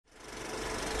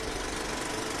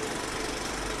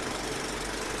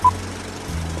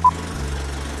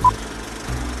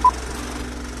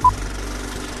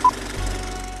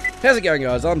How's it going,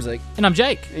 guys? I'm Zeke. And I'm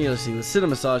Jake. And you're listening to the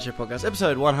Cinema Sideshow podcast,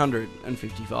 episode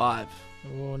 155.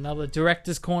 Oh, another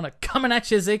Director's Corner coming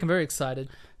at you, Zeke. I'm very excited.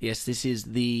 Yes, this is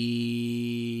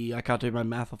the... I can't do my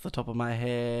math off the top of my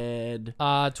head.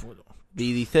 The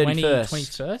 31st.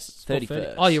 21st?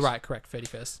 31st. Oh, you're right. Correct.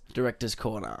 31st. Director's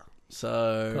Corner.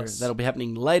 So that'll be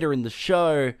happening later in the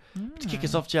show. To kick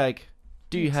us off, Jake,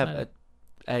 do you have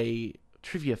a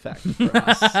trivia fact for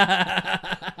us?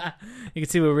 You can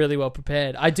see we're really well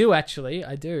prepared. I do, actually.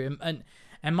 I do.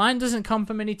 And mine doesn't come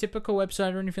from any typical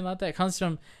website or anything like that. It comes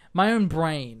from my own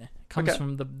brain. It comes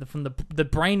from the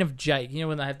brain of Jake. You know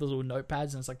when they have the little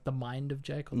notepads and it's like the mind of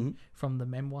Jake, or from the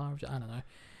memoir of Jake? I don't know.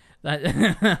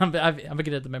 I'm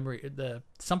looking at the memory, the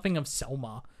something of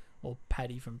Selma or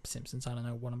Patty from Simpsons. I don't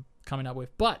know what I'm coming up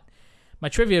with. But my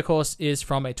trivia course is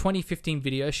from a 2015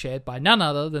 video shared by none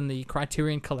other than the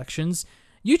Criterion Collection's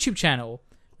YouTube channel,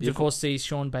 which of course sees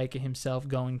Sean Baker himself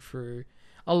going through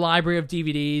a library of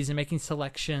DVDs and making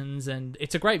selections, and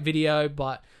it's a great video,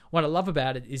 but what I love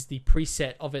about it is the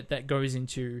preset of it that goes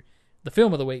into the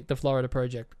film of the week, The Florida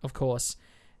Project, of course,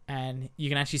 and you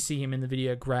can actually see him in the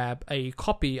video grab a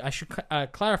copy, I should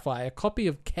clarify, a copy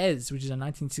of Kes, which is a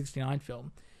 1969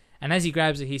 film, and as he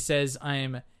grabs it, he says, "I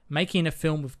am making a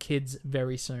film with kids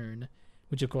very soon,"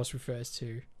 which of course refers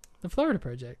to The Florida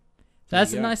Project. So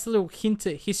that's a nice little hint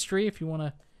at history if you want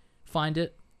to find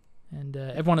it. And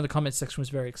everyone in the comments section was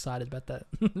very excited about that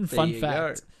fun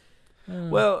fact.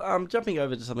 Well, jumping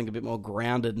over to something a bit more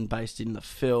grounded and based in the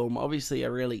film, obviously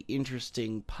a really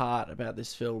interesting part about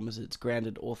this film is its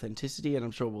grounded authenticity, and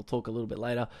I'm sure we'll talk a little bit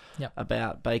later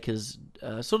about Baker's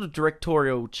sort of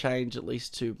directorial change, at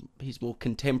least to his more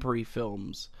contemporary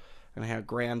films, and how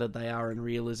grounded they are in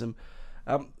realism.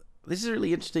 This is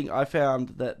really interesting. I found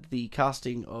that the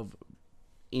casting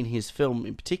in his film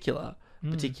in particular,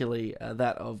 particularly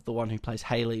that of the one who plays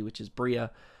Haley, which is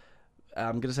Bria.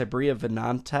 I'm going to say Bria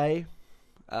Venante,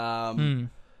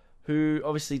 who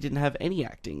obviously didn't have any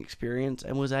acting experience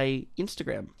and was a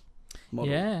Instagram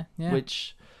model.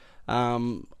 Which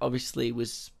obviously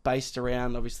was based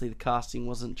around, obviously the casting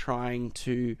wasn't trying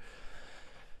to,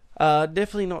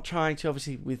 definitely not trying to,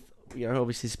 obviously with,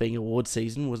 obviously this being award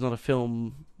season, was not a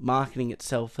film marketing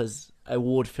itself as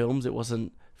award films. It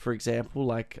wasn't, for example,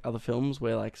 like other films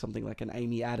where like something like an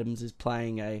Amy Adams is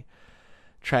playing a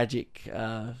tragic,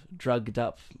 drugged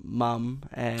up mum,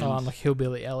 and like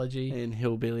Hillbilly Elegy.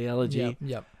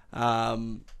 Yep.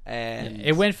 And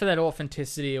it went for that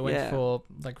authenticity. It went for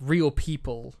like real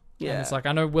people. Yeah, and it's like,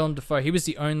 I know Willem Dafoe. He was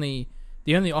the only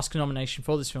Oscar nomination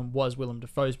for this film was Willem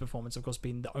Dafoe's performance, of course,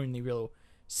 being the only real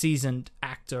seasoned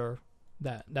actor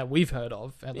that we've heard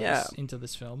of at least into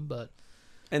this film, but.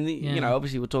 And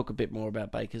obviously we'll talk a bit more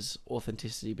about Baker's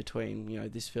authenticity between,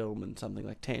 this film and something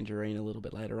like Tangerine a little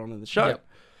bit later on in the show.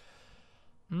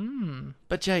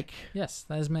 But Jake. Yes,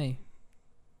 that is me.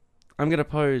 I'm going to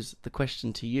pose the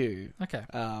question to you. Okay.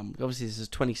 Obviously this is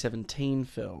a 2017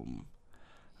 film.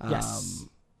 Yes.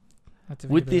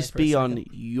 Would this be on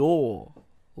your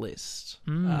list?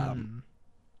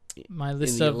 My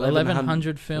list of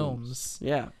 1,100 films.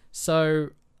 Yeah. So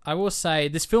I will say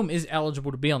this film is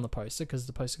eligible to be on the poster because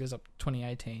the poster goes up to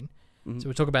 2018. So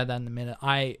we'll talk about that in a minute.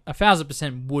 I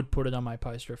 1,000% would put it on my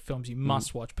poster of films you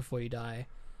must watch before you die.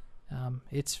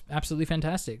 It's absolutely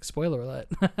fantastic. Spoiler alert.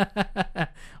 What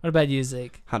about you,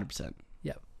 Zeke? 100%.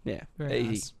 Yep. Yeah. Very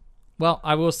nice. Well,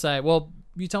 I will say,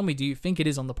 you tell me, do you think it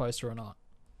is on the poster or not?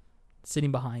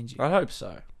 Sitting behind you. I hope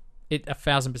so. It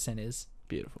 1,000% is.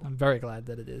 Beautiful. I'm very glad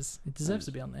that it is. It deserves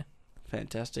to be on there.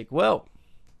 Fantastic. Well,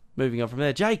 moving on from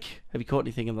there, Jake, have you caught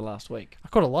anything in the last week? I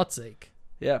caught a lot, Zeke.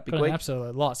 Yeah, big week. An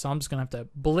absolute lot, so I'm just going to have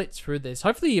to blitz through this.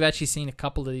 Hopefully you've actually seen a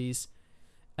couple of these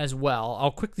as well.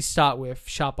 I'll quickly start with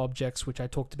Sharp Objects, which I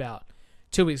talked about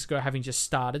 2 weeks ago, having just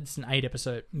started. It's an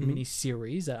 8-episode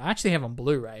mini-series that I actually have on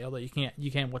Blu-ray, although you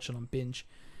can watch it on binge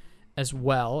as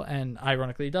well. And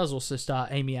ironically, it does also star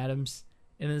Amy Adams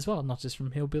in it as well, not just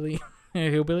from Hillbilly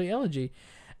Elegy.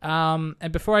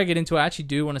 And before I get into it, I actually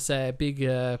do want to say a big,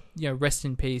 rest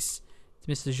in peace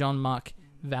to Mr. Jean-Marc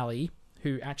Vallée,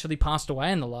 who actually passed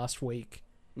away in the last week,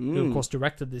 who, of course,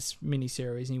 directed this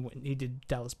miniseries. He did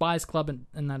Dallas Buyers Club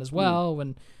and that as well.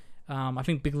 And I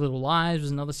think Big Little Lies was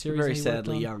another series. Very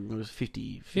sadly young. It was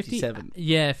 57.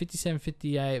 Yeah, 57,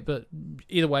 58. But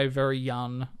either way, very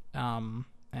young.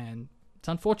 And it's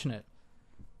unfortunate,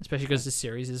 especially because this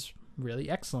series is really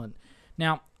excellent.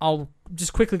 Now, I'll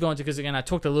just quickly go into, because again, I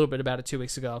talked a little bit about it 2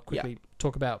 weeks ago. I'll quickly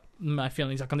talk about my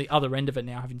feelings like on the other end of it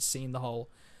now, having seen the whole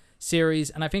series.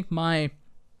 And I think my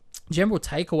general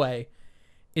takeaway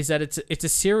is that it's a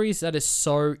series that is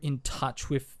so in touch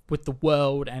with the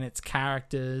world and its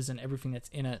characters and everything that's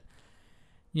in it,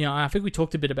 You know, I think we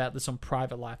talked a bit about this on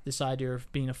Private Life, this idea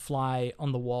of being a fly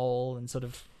on the wall and sort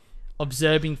of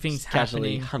observing things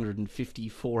casually happening.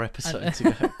 154 episodes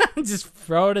ago. Just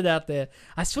throwing it out there.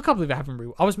 I still can't believe I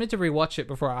haven't I was meant to rewatch it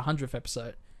before our 100th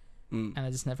episode, and I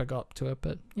just never got to it,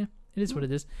 but yeah, it is what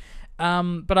it is.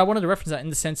 But I wanted to reference that in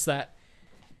the sense that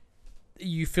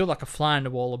you feel like a fly on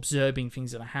the wall observing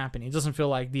things that are happening. It doesn't feel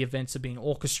like the events are being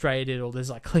orchestrated or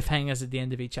there's like cliffhangers at the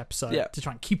end of each episode to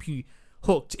try and keep you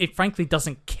hooked. It frankly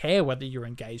doesn't care whether you're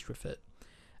engaged with it.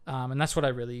 And that's what I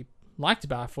really liked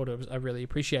about it. I really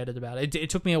appreciated about it.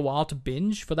 It took me a while to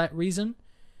binge for that reason.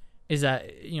 Is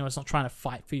that, you know, it's not trying to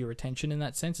fight for your attention in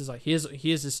that sense. It's like, here's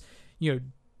this, you know,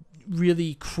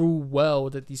 really cruel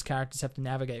world that these characters have to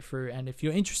navigate through. And if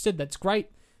you're interested, that's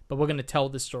great. But we're going to tell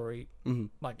this story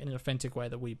like in an authentic way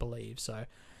that we believe. So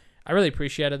I really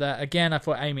appreciated that. Again, I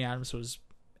thought Amy Adams was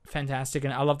fantastic,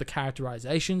 and I love the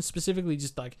characterization, specifically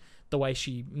just like the way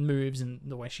she moves and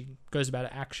the way she goes about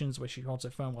her actions, where she holds her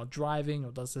phone while driving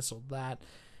or does this or that.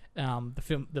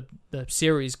 The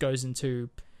series goes into,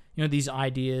 you know, these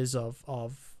ideas of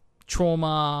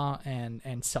trauma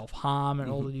and self-harm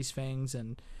and all of these things,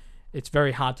 and it's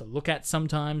very hard to look at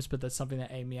sometimes, but that's something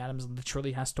that Amy Adams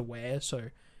literally has to wear. So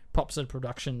props to the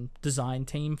production design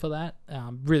team for that.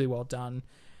 Really well done.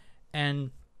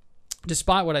 And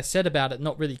despite what I said about it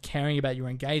not really caring about your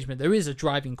engagement, there is a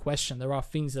driving question. There are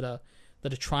things that are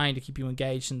trying to keep you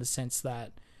engaged, in the sense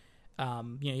that you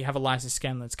know, you have Eliza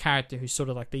Scanlen's character who's sort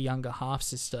of like the younger half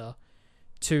sister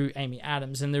to Amy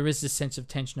Adams, and there is this sense of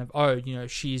tension of, oh, you know,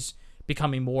 she's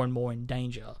becoming more and more in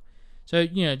danger. So,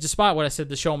 you know, despite what I said,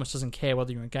 the show almost doesn't care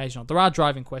whether you're engaged or not. There are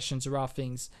driving questions. There are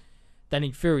things that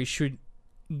in theory should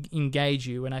engage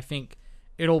you, and I think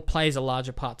it all plays a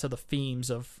larger part to the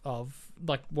themes of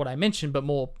like what I mentioned, but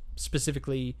more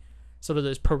specifically sort of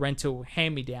those parental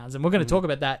hand-me-downs. And we're going to talk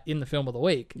about that in the film of the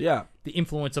week. Yeah. The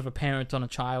influence of a parent on a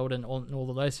child and all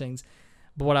of those things.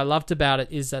 But what I loved about it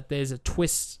is that there's a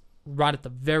twist right at the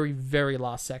very, very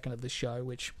last second of the show,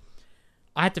 which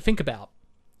I had to think about.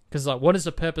 Because, like, what is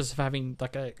the purpose of having,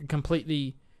 like, a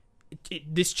completely...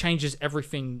 this changes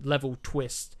everything level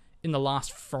twist in the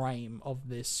last frame of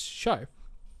this show.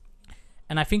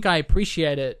 And I think I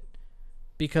appreciate it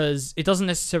because it doesn't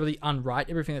necessarily unwrite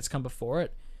everything that's come before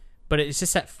it, but it's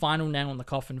just that final nail in the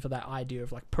coffin for that idea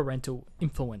of, like, parental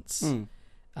influence.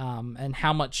 And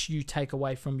how much you take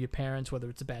away from your parents, whether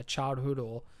it's a bad childhood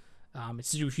or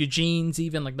it's to do with your genes,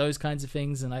 even, like, those kinds of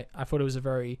things. And I thought it was a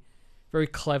very, very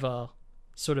clever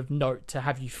sort of note to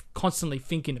have you constantly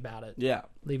thinking about it. Yeah.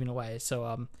 Leaving away.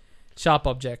 So, Sharp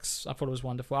Objects, I thought it was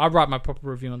wonderful. I'll write my proper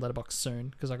review on Letterboxd soon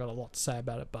because I got a lot to say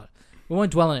about it, but we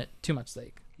won't dwell on it too much,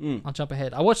 Zeke. I'll jump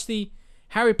ahead. I watched the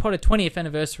Harry Potter 20th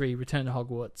Anniversary Return to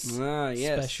Hogwarts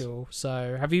special.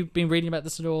 So, have you been reading about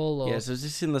this at all? Or? Yeah, so is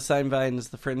this in the same vein as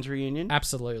the Friends reunion?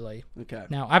 Absolutely. Okay.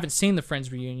 Now, I haven't seen the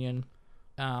Friends reunion.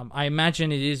 I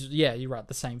imagine it is, yeah, you're right,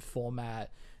 the same format.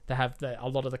 They have a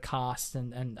lot of the cast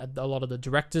and a lot of the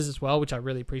directors as well, which I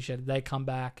really appreciated. They come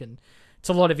back, and it's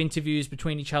a lot of interviews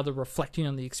between each other, reflecting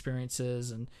on the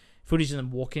experiences and footage of them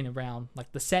walking around,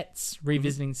 like the sets,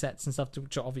 revisiting sets and stuff,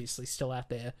 which are obviously still out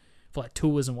there for like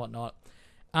tours and whatnot.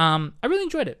 I really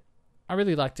enjoyed it. I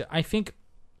really liked it. I think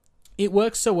it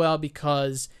works so well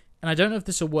because, and I don't know if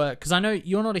this will work, because I know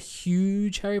you're not a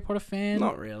huge Harry Potter fan.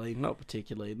 Not really, not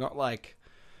particularly. Not like,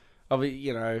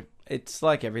 you know, it's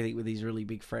like everything with these really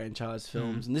big franchise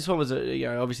films. And this one was, you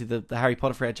know, obviously the Harry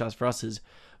Potter franchise for us is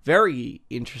very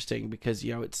interesting because,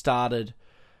 you know, it started,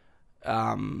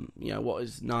 you know, what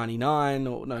was 99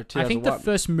 or no, 2001. I think the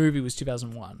first movie was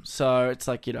 2001. So it's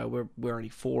like, you know, we're only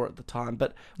 4 at the time,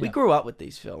 but we grew up with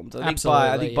these films. I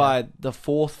think by the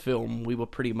 4th film, we were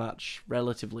pretty much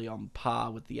relatively on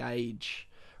par with the age,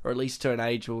 or at least to an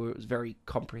age where it was very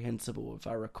comprehensible, if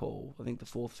I recall. I think the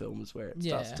 4th film is where it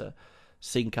starts to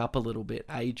sync up a little bit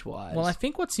age-wise. Well, I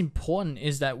think what's important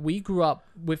is that we grew up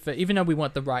with, even though we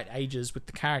weren't the right ages with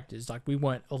the characters, like we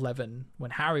weren't 11 when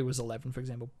Harry was 11, for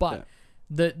example, but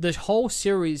the whole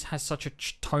series has such a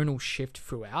tonal shift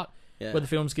throughout, where the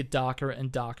films get darker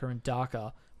and darker and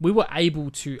darker. We were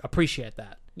able to appreciate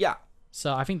that. Yeah.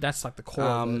 So I think that's like the core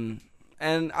of it.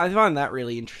 And I find that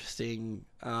really interesting.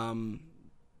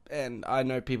 And I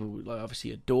know people like, obviously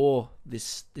adore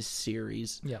this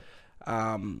series. Yeah.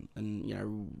 And, you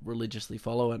know, religiously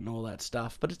follow it and all that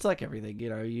stuff. But it's like everything, you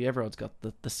know, everyone's got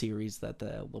the series that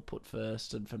they'll put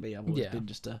first. And for me, I've always been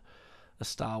just a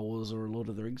Star Wars or a Lord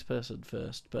of the Rings person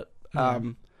first. But,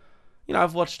 you know,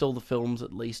 I've watched all the films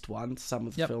at least once. Some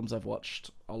of the films I've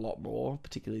watched a lot more,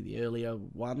 particularly the earlier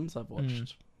ones I've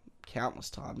watched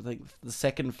countless times. I think the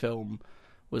second film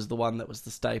was the one that was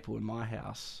the staple in my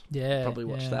house. Yeah, probably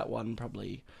watched that one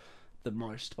probably the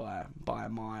most by a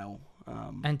mile.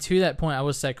 And to that point, I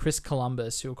would say Chris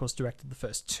Columbus, who of course directed the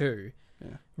first two,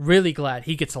 really glad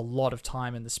he gets a lot of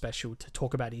time in the special to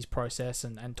talk about his process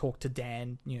and talk to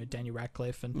Daniel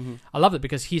Radcliffe. And I love it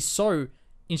because he's so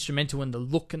instrumental in the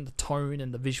look and the tone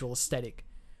and the visual aesthetic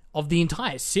of the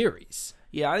entire series.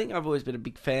 Yeah, I think I've always been a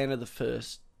big fan of the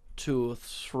first 2 or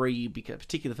 3,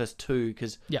 particularly the first 2,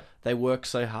 because they work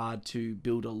so hard to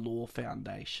build a lore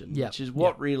foundation, which is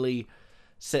what really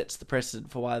sets the precedent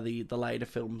for why the later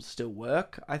films still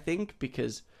work, I think,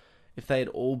 because if they had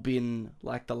all been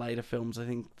like the later films, I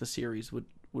think the series would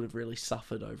have really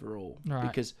suffered overall. Right.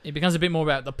 Because it becomes a bit more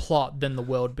about the plot than the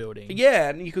world building. Yeah,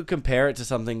 and you could compare it to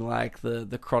something like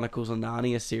the Chronicles of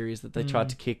Narnia series that they tried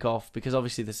to kick off, because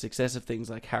obviously the success of things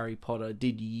like Harry Potter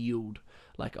did yield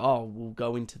like, oh, we'll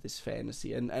go into this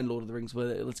fantasy, and Lord of the Rings,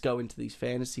 let's go into these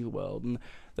fantasy world. And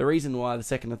the reason why the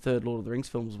second and third Lord of the Rings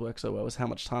films work so well is how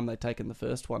much time they take in the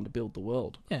first one to build the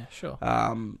world. Yeah, sure.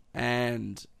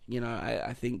 And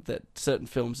I think that certain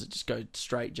films that just go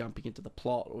straight jumping into the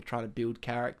plot or try to build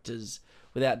characters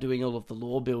without doing all of the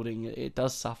lore building, it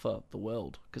does suffer the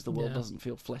world, because the world doesn't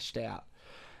feel fleshed out.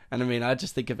 And I mean, I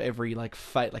just think of every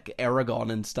fate, like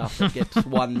Aragon and stuff that gets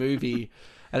one movie.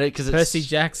 And because it's Percy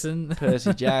Jackson,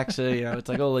 it's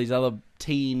like all these other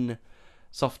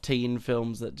soft teen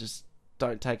films that just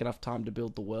don't take enough time to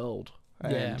build the world.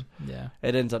 And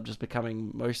it ends up just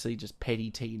becoming mostly just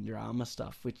petty teen drama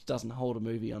stuff, which doesn't hold a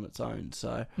movie on its own.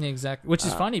 So exactly, which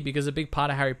is funny because a big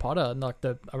part of Harry Potter, like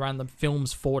around the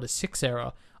films 4 to 6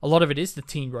 era, a lot of it is the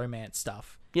teen romance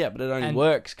stuff. Yeah, but it only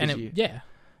works because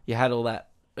you had all that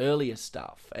earlier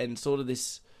stuff and sort of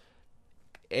this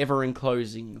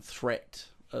ever-enclosing threat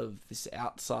of this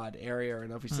outside area,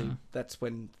 and obviously that's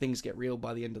when things get real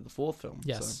by the end of the 4th film.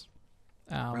 Yes.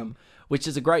 So, which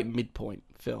is a great midpoint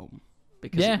film,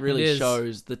 because it really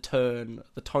shows the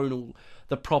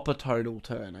proper tonal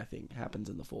turn, I think, happens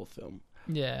in the 4th film.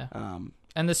 Yeah.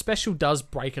 And the special does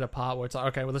break it apart, where it's like,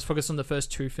 okay, well, let's focus on the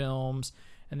first 2 films,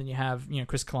 and then you have,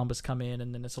 Chris Columbus come in,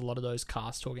 and then it's a lot of those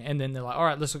cast talking, and then they're like, all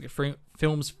right, let's look at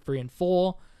films 3 and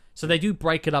 4. So they do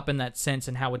break it up in that sense,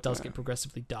 and how it does get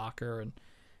progressively darker and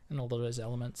all of those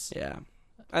elements. Yeah.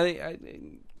 I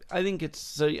think it's...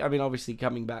 So, I mean, obviously,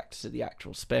 coming back to the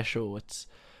actual special,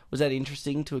 was that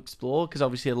interesting to explore? Because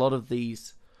obviously a lot of the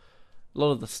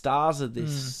stars of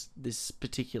this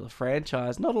particular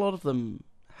franchise, not a lot of them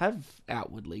have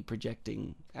outwardly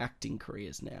projecting acting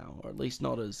careers now, or at least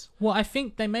not as... Well, I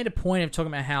think they made a point of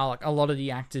talking about how a lot of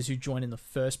the actors who joined in the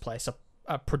first place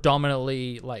are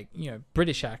predominantly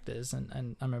British actors,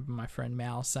 and I remember my friend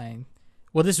Mal saying,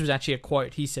 well, this was actually a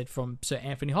quote he said from Sir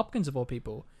Anthony Hopkins of all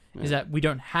people, is that we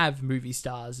don't have movie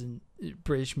stars and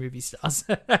British movie stars.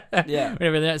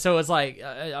 Whatever. So it's like,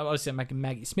 obviously I'm making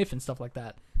Maggie Smith and stuff like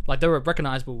that. Like, they were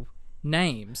recognizable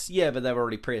names. Yeah, but they were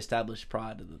already pre-established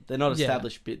prior to them. They're not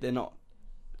established, but they're not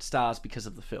stars because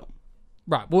of the film.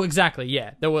 Right. Well, exactly.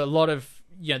 Yeah. There were a lot of,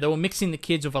 they were mixing the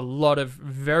kids with a lot of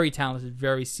very talented,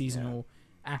 very seasonal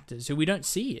actors who we don't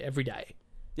see every day.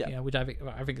 Yeah. Which I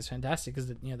think is fantastic, because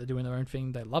they're doing their own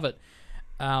thing. They love it.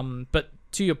 But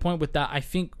to your point with that, I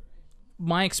think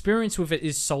my experience with it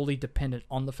is solely dependent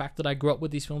on the fact that I grew up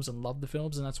with these films and loved the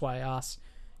films, and that's why I asked,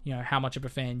 how much of a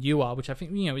fan you are, which I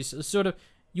think, is sort of,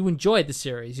 you enjoyed the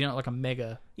series. You're not like a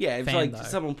mega if fan,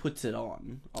 someone puts it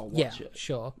on, I'll watch it.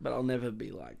 Sure. But I'll never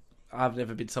be I've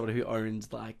never been someone who owns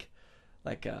what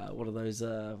are those,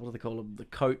 what do they call them? The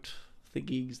coat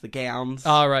thingies, the gowns.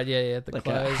 Oh, right, yeah, the like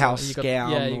clothes. A house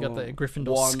gown. Yeah, you got the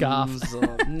Gryffindor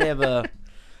scarf. Never.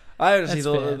 I honestly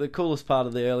thought the coolest part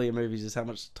of the earlier movies is how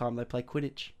much time they play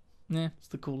Quidditch. Yeah, it's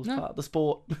the coolest part. The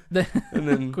sport. And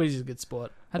then Quidditch is a good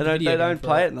sport. They don't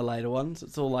play it in the later ones.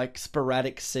 It's all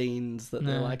sporadic scenes that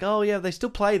they're like, oh yeah, they still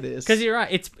play this. Because you're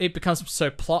right, it becomes so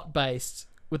plot based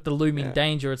with the looming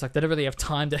danger. It's like they don't really have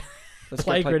time to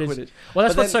play Quidditch. Well,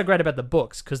 that's what's so great about the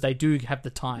books, because they do have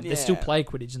the time. They still play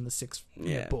Quidditch in the 6th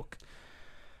book.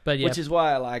 But which is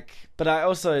why I like. But I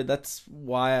also, that's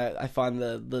why I find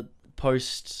the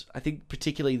post, I think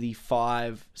particularly the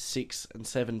 5, 6, and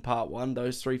 7 part 1,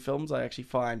 those 3 films, I actually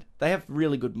find they have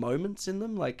really good moments in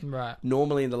them.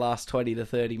 Normally in the last 20 to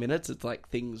 30 minutes, it's like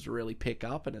things really pick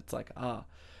up, and it's like,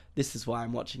 this is why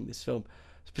I'm watching this film.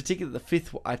 Particularly the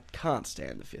 5th, I can't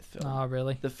stand the 5th film. Oh,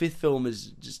 really? The 5th film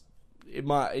is just,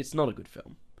 it's not a good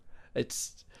film.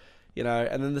 It's,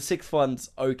 and then the 6th one's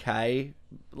okay.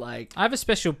 I have a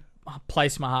special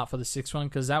place in my heart for the 6th one,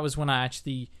 because that was when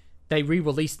they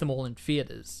re-released them all in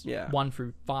theaters, 1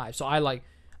 through 5. So I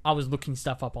I was looking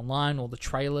stuff up online, all the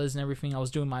trailers and everything. I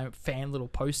was doing my fan little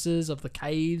posters of the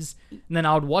caves, and then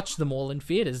I would watch them all in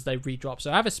theaters. They re-drop,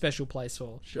 so I have a special place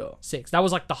for 6. That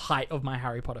was like the height of my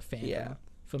Harry Potter fandom. Yeah.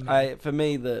 For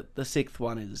me, the 6th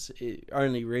one it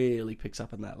only really picks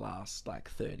up in that last like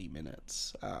 30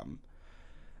 minutes.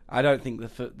 I don't think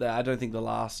the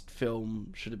last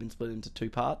film should have been split into 2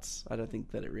 parts. I don't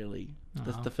think that it really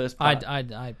the first part.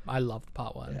 I loved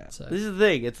part 1. Yeah. So. This is the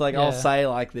thing. It's like I'll say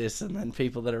like this, and then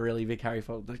people that are really big Harry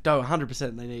Potter like, no,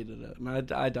 100% they needed it,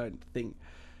 and I don't think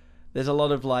there's a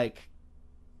lot of like.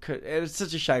 It's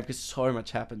such a shame because so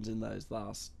much happens in those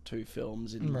last 2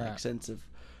 films in like sense of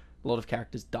a lot of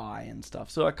characters die and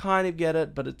stuff. So I kind of get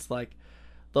it, but it's like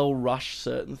they'll rush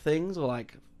certain things or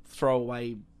like throw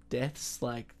away deaths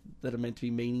like that are meant to be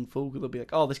meaningful. They'll be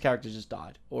like, oh, this character just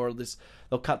died, or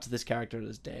they'll cut to this character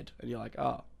that's dead, and you're like,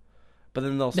 oh. But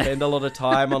then they'll spend a lot of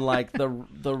time on like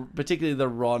the particularly the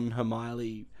Ron,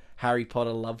 Hermione, Harry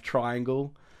Potter love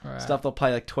triangle stuff. They'll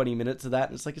play like 20 minutes of that,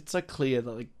 and it's like it's so clear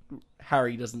that like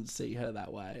Harry doesn't see her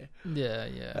that way.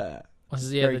 The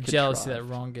jealousy that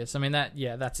Ron gets. I mean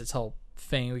that's its whole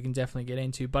thing. We can definitely get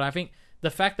into, but I think the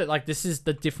fact that like this is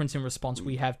the difference in response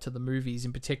we have to the movies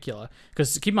in particular,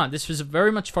 because keep in mind this was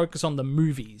very much focused on the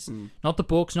movies, not the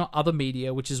books, not other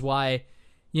media, which is why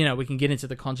we can get into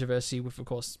the controversy with, of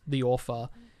course, the author,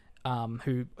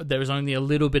 who there was only a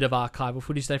little bit of archival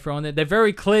footage they throw on there. They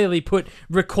very clearly put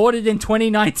recorded in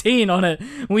 2019 on it.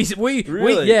 We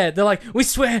they're like, we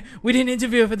swear we didn't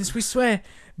interview her for this, we swear.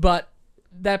 But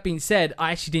that being said,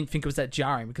 I actually didn't think it was that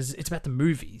jarring because it's about the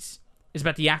movies. It's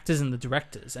about the actors and the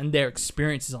directors and their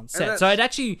experiences on set. So it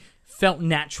actually felt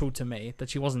natural to me that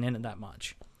she wasn't in it that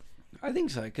much. I think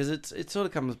so, because it sort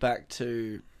of comes back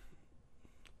to,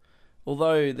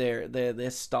 although their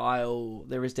style,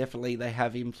 there is definitely, they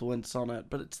have influence on it,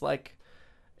 but it's like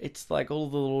all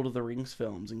the Lord of the Rings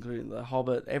films, including The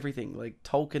Hobbit, everything. Like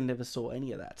Tolkien never saw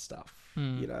any of that stuff.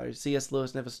 C.S.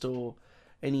 Lewis never saw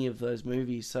any of those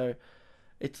movies. So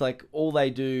it's like all they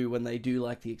do when they do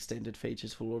like the extended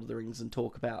features for Lord of the Rings and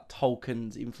talk about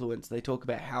Tolkien's influence, they talk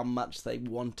about how much they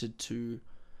wanted to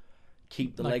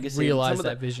keep the legacy. Realize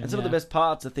that vision. And some of the best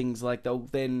parts are things like they'll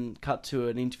then cut to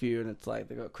an interview and it's like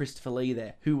they've got Christopher Lee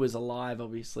there, who was alive,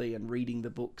 obviously, and reading the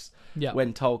books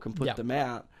when Tolkien put them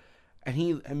out. And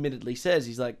he admittedly says,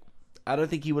 he's like, I don't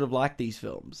think he would have liked these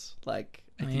films. Like,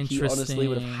 I think he honestly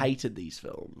would have hated these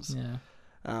films. Yeah.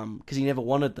 Because he never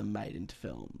wanted them made into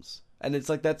films. And it's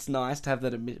like, that's nice to have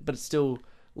that, but it still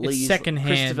leaves secondhand.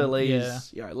 Christopher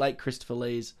Lee's, late Christopher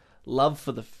Lee's love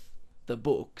for the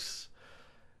books.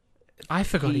 I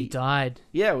forgot he died.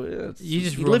 Yeah, you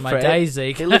just ruined my day,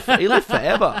 Zeke. He lived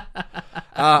forever.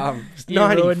 You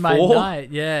ruined my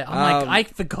night. Yeah, I'm I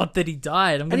forgot that he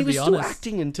died. I'm going to be honest. And he was still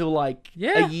acting until like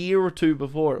a year or two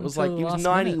before. It was like he was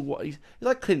 90. He's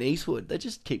like Clint Eastwood. They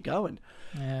just keep going.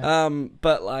 Yeah.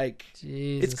 But like,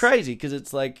 Jesus. It's crazy because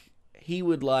it's like he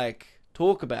would like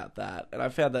talk about that, and I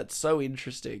found that so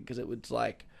interesting because it was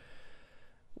like,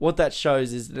 what that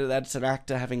shows is that that's an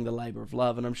actor having the labour of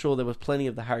love, and I'm sure there was plenty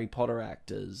of the Harry Potter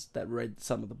actors that read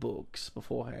some of the books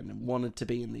beforehand and wanted to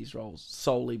be in these roles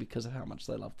solely because of how much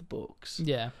they love the books.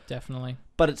 Yeah, definitely.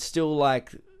 But it's still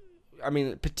like, I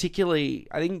mean, particularly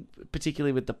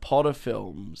with the Potter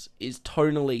films, is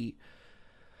tonally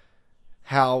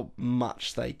how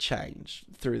much they change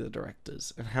through the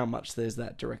directors and how much there's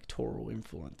that directorial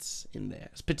influence in there.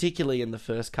 Particularly in the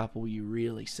first couple, you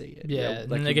really see it. Yeah,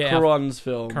 like in Cuarón's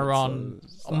film. Cuarón,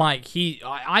 Mike,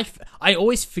 I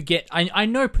always forget. I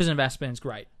know Prison of Azkaban's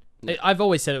great. I've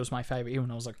always said it was my favorite, even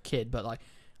when I was like a kid. But like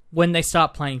when they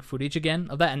start playing footage again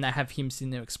of that, and they have him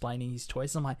sitting there explaining his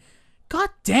choice, I'm like, God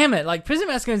damn it! Like Prison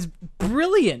of Azkaban is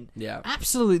brilliant. Yeah,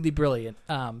 absolutely brilliant.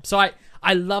 So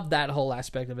I love that whole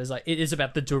aspect of it. It's like it is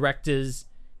about the directors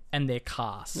and their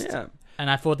cast. Yeah, and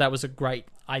I thought that was a great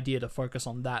idea to focus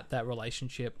on that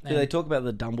relationship. Do they talk about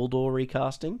the Dumbledore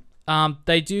recasting?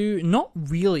 They do not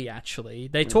really. Actually,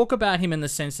 they talk about him in the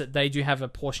sense that they do have a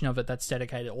portion of it that's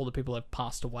dedicated. All the people have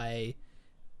passed away,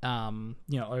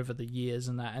 over the years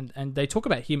and that, and they talk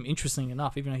about him. Interestingly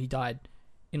enough, even though he died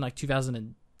in like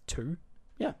 2002.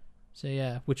 Yeah. So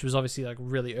yeah, which was obviously like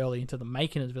really early into the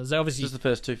making of it. They obviously just the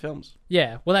first 2 films.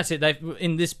 Yeah, well that's it. They've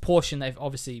in this portion they've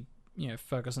obviously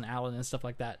focused on Alan and stuff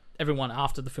like that. Everyone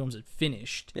after the films had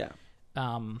finished. Yeah.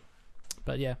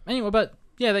 But yeah. Anyway, but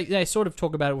yeah, they sort of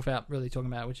talk about it without really talking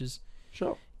about it, which is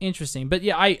interesting. But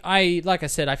yeah, I like I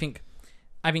said, I think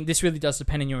this really does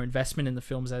depend on your investment in the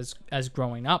films as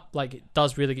growing up. Like it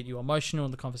does really get you emotional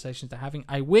in the conversations they're having.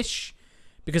 I wish.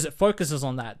 Because it focuses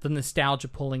on that, the nostalgia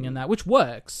pulling in that, which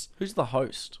works. Who's the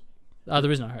host? Oh, there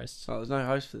is no host. Oh, there's no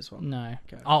host for this one. No.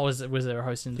 Okay. Oh, was there a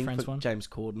host in the Friends one? James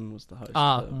Corden was the host.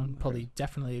 Probably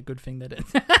definitely a good thing that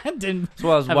it didn't. That's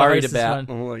what I was worried about.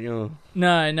 I'm like, oh.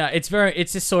 No, it's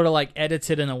just sort of like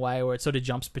edited in a way where it sort of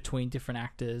jumps between different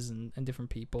actors and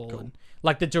different people, Cool. and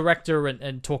like the director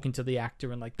and talking to the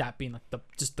actor and like that being like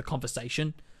just the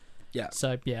conversation. Yeah.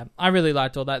 So yeah, I really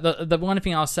liked all that. The one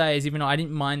thing I'll say is, even though I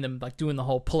didn't mind them like doing the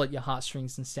whole pull at your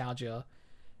heartstrings nostalgia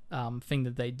thing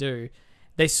that they do,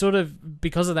 they sort of,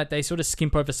 because of that, they sort of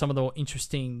skimp over some of the more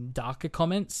interesting, darker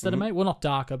comments that are made. Well, not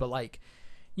darker, but like,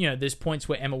 you know, there's points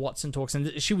where Emma Watson talks,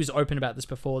 and she was open about this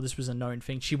before. This was a known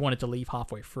thing. She wanted to leave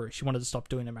halfway through. She wanted to stop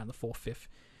doing it around the 4th, 5th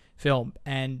film.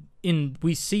 And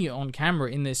we see on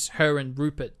camera in this, her and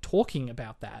Rupert talking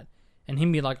about that, and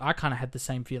him be like, I kind of had the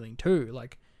same feeling too.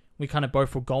 Like, we kind of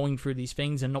both were going through these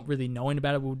things and not really knowing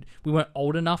about it. We weren't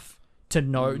old enough to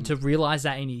know, to realize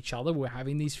that in each other we're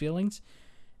having these feelings.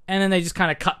 And then they just kind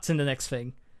of cut to the next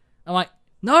thing. I'm like,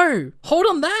 no, hold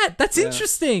on that. That's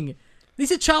interesting.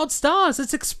 These are child stars.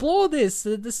 Let's explore this.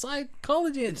 The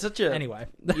psychology. It's such a... Anyway.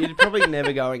 You're probably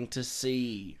never going to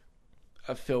see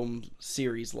a film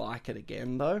series like it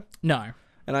again, though. No.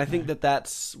 And I think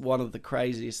that's one of the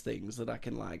craziest things that I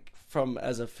can, like, from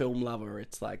as a film lover,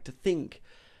 it's like to think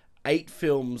 8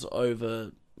 films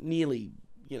over nearly,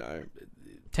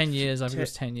 10 years. I think it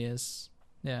was 10 years.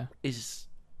 Yeah. Is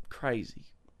crazy.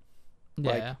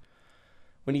 Yeah. Like,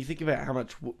 when you think about how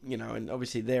much, and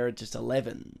obviously they're just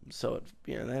 11, so,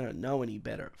 they don't know any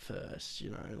better at first,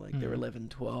 they're 11,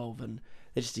 12, and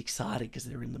they're just excited because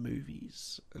they're in the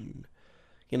movies. And,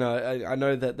 I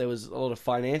know that there was a lot of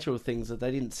financial things that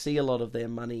they didn't see a lot of their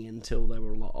money until they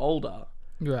were a lot older.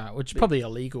 Right, which is probably a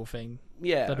legal thing.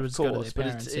 Yeah, that of course, but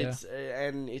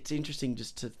it's interesting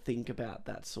just to think about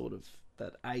that sort of,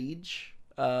 that age,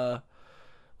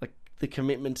 like the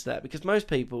commitment to that, because most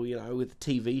people, with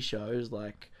TV shows,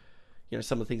 like,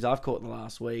 some of the things I've caught in the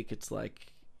last week, it's like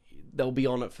they'll be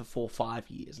on it for 4 or 5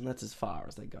 years, and that's as far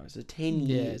as they go. So 10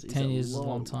 years is a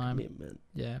long time. Commitment.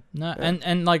 Yeah, no, yeah.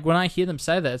 And like when I hear them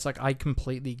say that, it's like I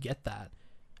completely get that.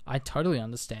 I totally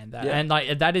understand that, and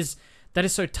like that is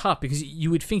so tough, because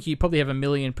you would think you probably have a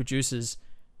million producers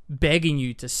begging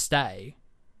you to stay,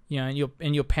 and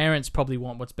your parents probably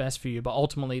want what's best for you, but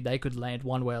ultimately they could land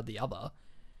one way or the other.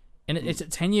 And it's a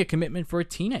 10-year commitment for a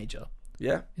teenager.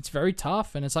 Yeah. It's very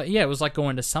tough. And it's like, it was like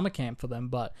going to summer camp for them.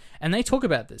 And they talk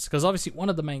about this, because obviously one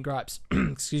of the main gripes,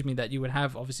 that you would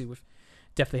have, obviously, with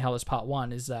Deathly Hallows Part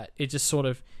 1 is that it just sort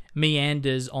of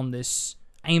meanders on this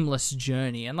aimless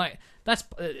journey. And like, that's,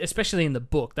 especially in the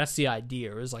book, that's the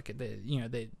idea, is like,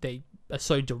 they are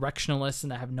so directionless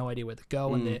and they have no idea where to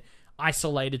go, and they're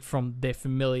isolated from their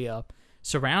familiar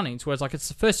surroundings. Whereas like, it's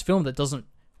the first film that doesn't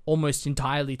almost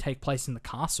entirely take place in the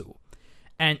castle.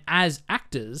 And as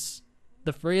actors,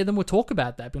 the 3 of them will talk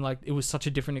about that, being like, it was such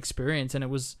a different experience, and it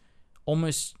was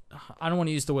almost, I don't want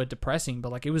to use the word depressing,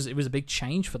 but like, it was a big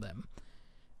change for them.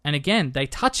 And again, they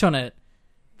touch on it,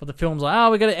 but the film's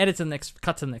like, we got to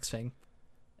cut to the next thing.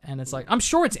 And it's like, I'm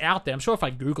sure it's out there. I'm sure if I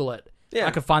Google it,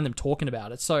 I could find them talking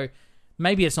about it. So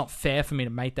maybe it's not fair for me to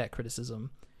make that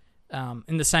criticism.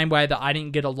 In the same way that I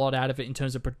didn't get a lot out of it in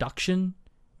terms of production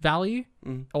value,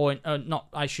 or not.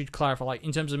 I should clarify, like,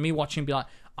 in terms of me watching, be like,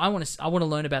 I want to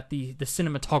learn about the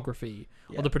cinematography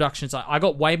or the productions. I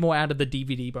got way more out of the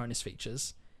DVD bonus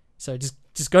features, so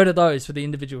just go to those for the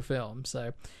individual film.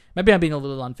 So maybe I'm being a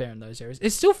little unfair in those areas.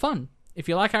 It's still fun. If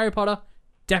you like Harry Potter,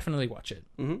 definitely watch it.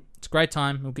 It's a great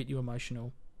time. It'll get you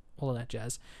emotional, all of that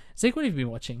jazz. Zeke, what have you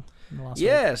been watching in the last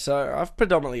week? So I've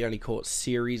predominantly only caught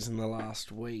series in the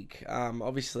last week.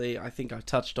 Obviously, I think I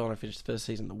touched on, I finished the first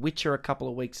season of The Witcher a couple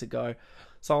of weeks ago.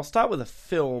 So I'll start with a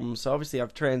film. So obviously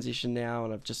I've transitioned now,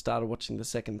 and I've just started watching the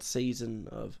second season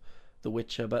of The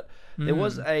Witcher. But there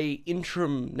was a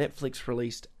interim Netflix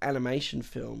released animation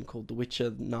film called The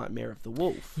Witcher: Nightmare of the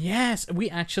Wolf. Yes, we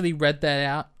actually read that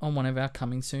out on one of our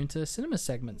coming soon to cinema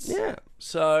segments. Yeah.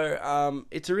 So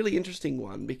it's a really interesting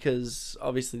one, because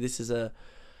obviously this is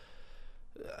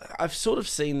I've sort of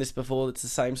seen this before. It's the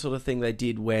same sort of thing they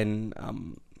did when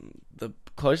the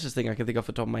closest thing I can think of off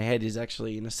the top of my head is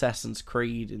actually in Assassin's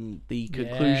Creed, in the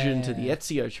conclusion to the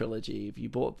Ezio trilogy. If you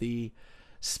bought the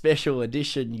special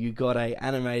edition, you got a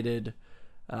animated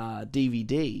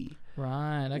DVD,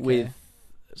 right? Okay. With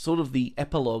sort of the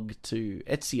epilogue to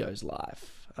Ezio's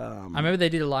life. I remember they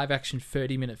did a live action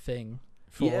 30-minute thing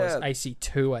for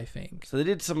AC2, I think. So they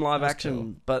did some live action,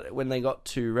 cool. But when they got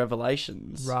to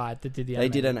Revelations, right, they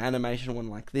did an animation one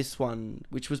like this one,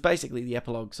 which was basically the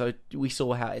epilogue. So we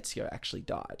saw how Ezio actually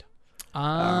died.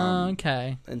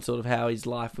 Okay. And sort of how his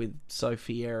life with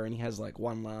Sophia, and he has like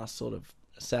one last sort of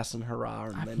Assassin Hurrah.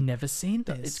 And I've never seen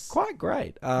this. It's quite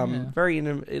great. Very,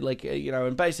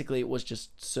 and basically it was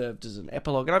just served as an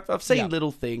epilogue. And I've seen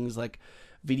little things like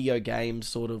video games,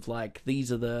 sort of like,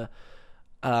 these are the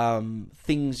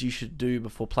things you should do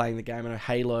before playing the game. I know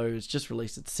Halo's just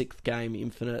released its 6th game,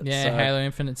 Infinite. Yeah, so, Halo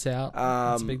Infinite's out.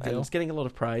 It's a big deal. And it's getting a lot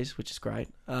of praise, which is great.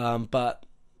 But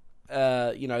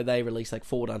they released like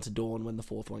Forward Unto Dawn when the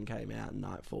 4th one came out, and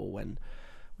Nightfall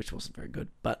which wasn't very good,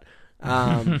 but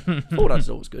Forward Unto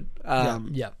Dawn was good.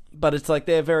 But it's like,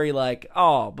 they're very like,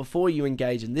 before you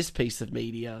engage in this piece of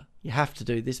media, you have to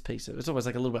do this piece of it. It's almost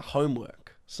like a little bit of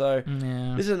homework. So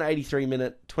this is an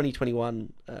 83-minute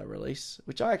 2021 release,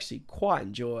 which I actually quite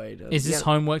enjoyed. Is this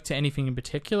homework to anything in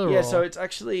particular? Yeah, so it's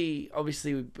actually,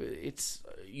 obviously,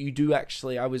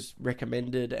 I was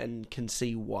recommended and can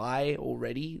see why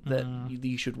already that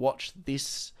you should watch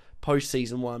this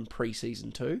post-season 1,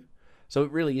 pre-season 2. So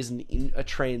it really isn't a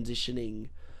transitioning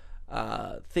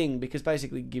thing, because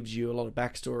basically it gives you a lot of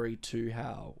backstory to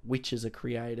how witches are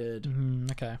created.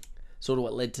 Okay. Sort of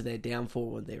what led to their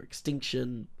downfall and their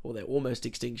extinction, or their almost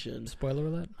extinction. Spoiler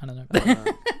alert? I don't know.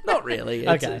 Not really.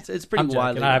 It's pretty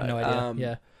widely. I have no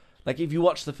idea. Like, if you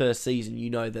watch the first season,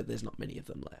 you know that there's not many of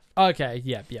them left. Okay,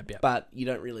 yeah. But you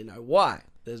don't really know why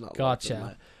there's not a lot of them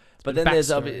left. But then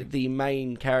backstory. There's the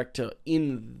main character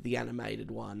in the animated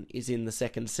one is in the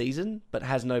 2nd season, but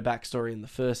has no backstory in the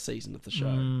 1st season of the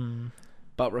show.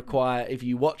 But if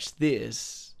you watch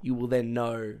this, you will then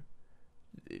know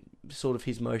sort of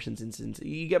his motions.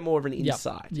 You get more of an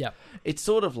insight. Yep. It's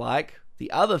sort of like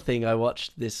the other thing I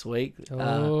watched this week,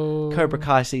 Cobra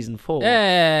Kai season 4.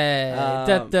 Hey!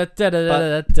 But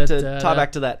to tie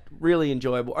back to that, really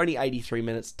enjoyable. Only 83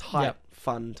 minutes, tight,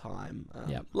 fun time.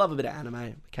 Love a bit of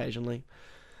anime occasionally.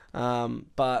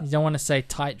 But you don't want to say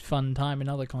tight, fun time in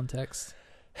other contexts.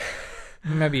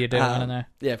 Maybe you do. I don't know.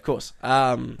 Yeah, of course.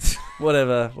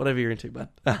 Whatever you're into, bud.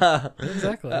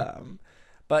 Exactly.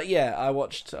 But yeah, I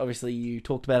watched, obviously you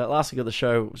talked about it last week of the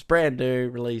show. It was brand new,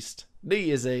 released New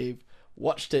Year's Eve.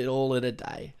 Watched it all in a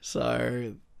day.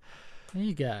 So there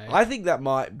you go. I think that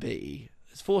might be,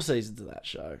 there's 4 seasons of that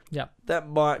show. Yep. That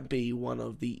might be one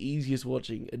of the easiest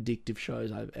watching addictive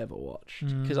shows I've ever watched.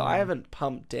 Because I haven't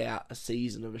pumped out a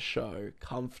season of a show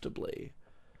comfortably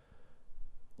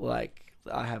like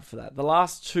I have for that. The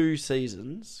last 2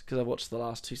 seasons, because I've watched the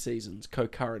last 2 seasons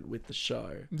concurrent with the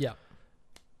show. Yeah.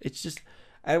 It's just,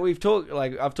 and I've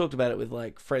talked about it with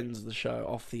like friends of the show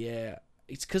off the air.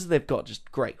 It's because they've got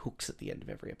just great hooks at the end of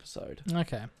every episode.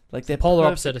 Okay. Like they're polar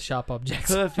opposite of Sharp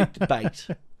Objects. Perfect bait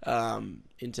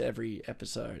into every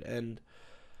episode, and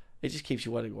it just keeps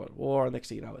you wondering what war. And next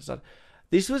thing you know, it's done.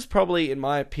 This was probably, in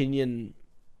my opinion,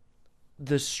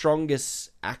 the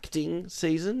strongest acting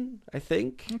season, I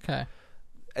think. Okay.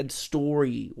 And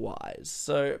story-wise.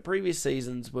 So previous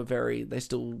seasons were they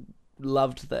still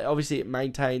loved that. Obviously, it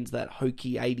maintains that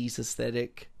hokey 80s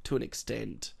aesthetic to an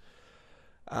extent.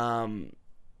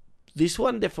 This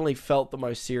one definitely felt the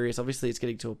most serious. Obviously, it's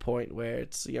getting to a point where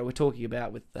it's, we're talking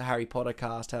about with the Harry Potter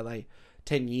cast, how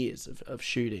 10 years of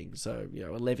shooting. So,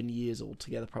 11 years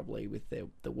altogether probably with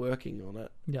the working on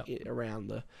it around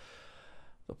the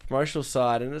promotional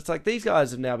side. And it's like, these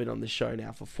guys have now been on this show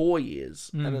now for 4 years.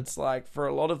 And it's like, for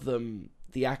a lot of them,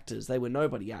 the actors, they were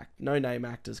no-name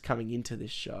actors coming into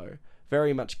this show.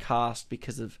 Very much cast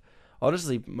because of,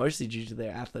 honestly, mostly due to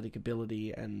their athletic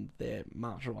ability and their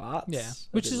martial arts. Yeah,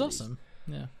 which abilities. Is awesome.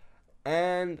 Yeah.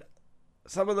 And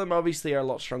some of them obviously are a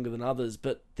lot stronger than others,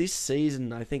 but this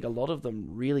season, I think a lot of them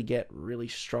really get really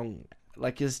strong.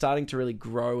 Like, they're starting to really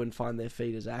grow and find their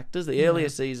feet as actors. The earlier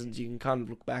seasons, you can kind of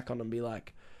look back on and be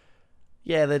like,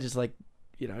 yeah, they're just like,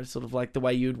 sort of like the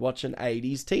way you'd watch an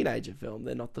 80s teenager film.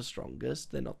 They're not the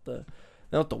strongest. They're not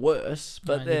the worst.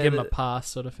 But you give them a pass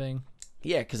sort of thing.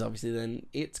 Yeah, because obviously then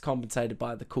it's compensated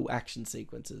by the cool action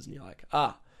sequences, and you're like,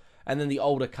 And then the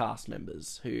older cast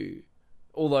members who,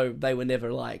 although they were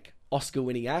never like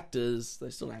Oscar-winning actors, they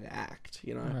still had to act,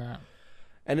 Right.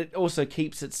 And it also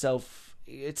keeps itself.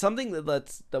 It's something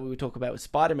that we would talk about with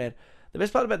Spider-Man. The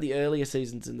best part about the earlier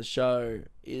seasons in the show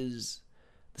is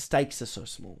the stakes are so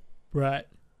small. Right.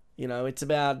 It's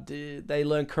about they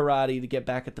learn karate to get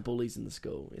back at the bullies in the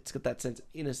school. It's got that sense of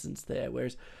innocence there,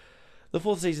 whereas the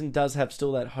 4th season does have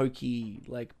still that hokey,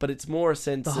 but it's more a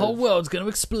sense of... The whole world's going to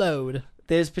explode.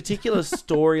 There's particular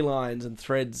storylines and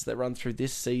threads that run through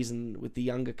this season with the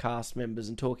younger cast members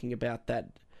and talking about that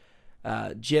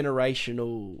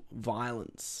generational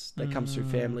violence that comes through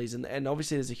families. And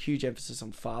obviously there's a huge emphasis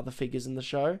on father figures in the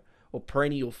show, or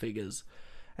perennial figures,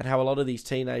 and how a lot of these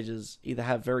teenagers either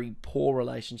have very poor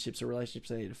relationships or relationships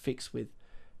they need to fix with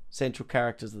central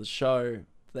characters of the show,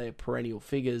 they're perennial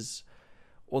figures,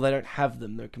 or they don't have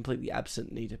them. They're completely absent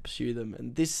and need to pursue them.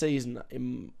 And this season,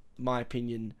 in my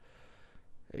opinion,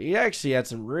 it actually had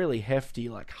some really hefty,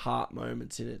 like, heart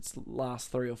moments in its last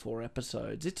 3 or 4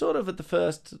 episodes. It sort of, at the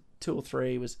first 2 or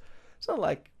 3, was sort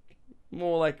of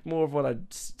more of what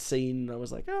I'd seen. I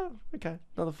was like, oh, okay,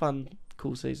 another fun,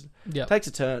 cool season. Yep. It takes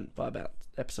a turn by about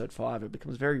episode 5. It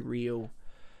becomes very real.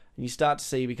 And you start to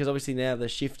see, because obviously now they're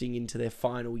shifting into their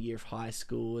final year of high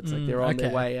school. It's like they're on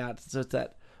their way out. So it's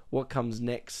that what comes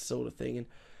next sort of thing. And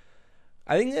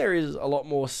I think there is a lot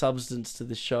more substance to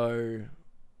the show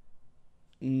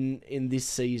in this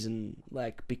season,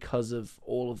 like, because of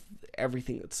all of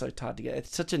everything that's so tied together.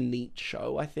 It's such a neat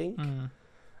show, I think.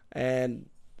 And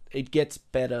it gets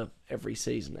better every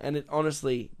season. And it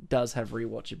honestly does have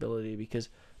rewatchability, because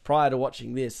prior to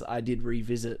watching this, I did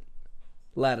revisit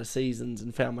latter seasons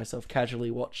and found myself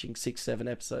casually watching 6-7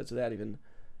 episodes without even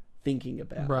thinking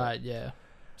about it. Yeah.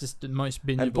 Just the most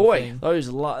bingeable and boy, thing.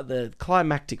 The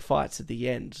climactic fights at the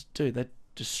end, dude, they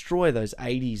destroy those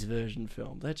 80s version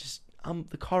film. They're just,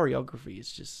 the choreography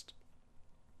is just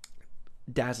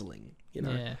dazzling, you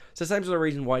know? Yeah. It's the same sort of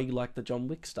reason why you like the John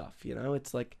Wick stuff, you know?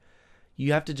 It's like,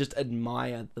 you have to just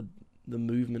admire the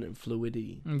movement and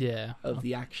fluidity of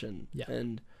the action. Yeah.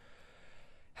 And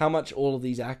how much all of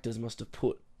these actors must have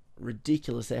put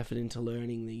ridiculous effort into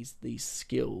learning these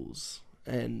skills,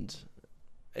 and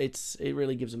it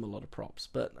really gives them a lot of props.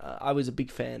 But I was a big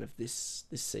fan of this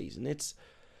season. It's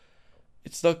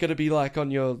not going to be like on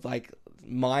your like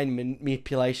mind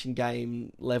manipulation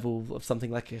game level of something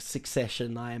like a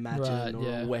Succession, I imagine, or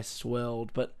a Westworld.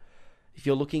 But if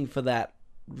you're looking for that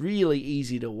really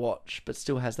easy to watch, but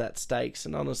still has that stakes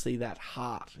and honestly that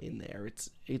heart in there,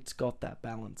 it's got that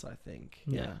balance, I think.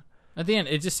 Yeah. At the end,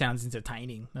 it just sounds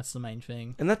entertaining. That's the main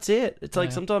thing. And that's it. It's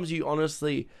like sometimes you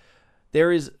honestly,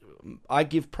 I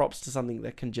give props to something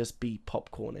that can just be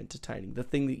popcorn entertaining. The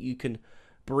thing that you can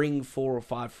bring 4 or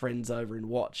 5 friends over and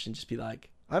watch and just be like,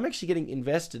 I'm actually getting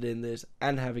invested in this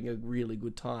and having a really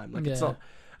good time. Like I'm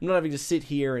not having to sit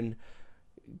here and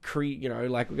create,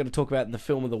 like we're going to talk about in the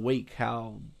film of the week,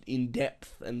 how in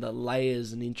depth and the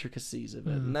layers and intricacies of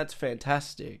it. And that's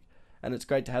fantastic. And it's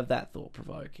great to have that thought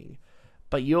provoking.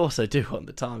 But you also do want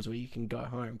the times where you can go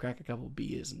home, crack a couple of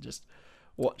beers and just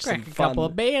watch some fun. Couple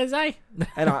of beers, eh?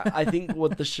 And I think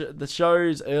what the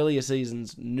show's earlier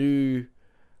seasons knew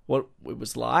what it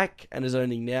was like, and has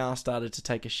only now started to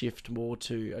take a shift more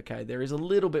to, okay, there is a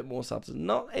little bit more substance.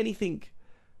 Not anything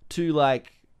too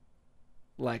like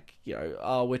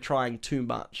we're trying too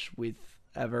much with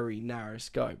a very narrow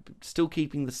scope. Still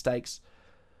keeping the stakes,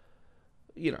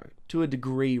 to a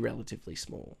degree relatively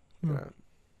small.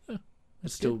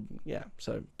 It's still,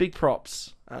 so big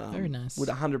props. Very nice. Would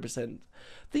 100%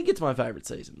 think it's my favourite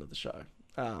season of the show.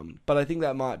 But I think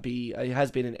that it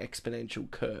has been an exponential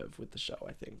curve with the show,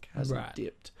 I think. Hasn't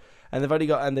dipped. And they've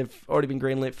already been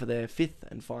greenlit for their 5th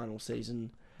and final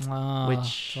season. It's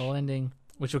all ending.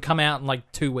 Which will come out in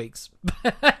like 2 weeks.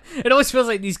 It always feels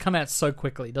like these come out so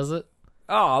quickly, does it?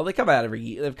 Oh, they come out every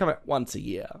year. They've come out once a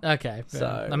year. Okay.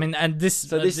 So I mean, and this...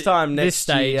 So this time next this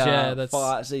stage,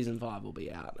 year, season 5 will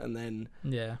be out. And then...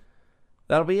 Yeah.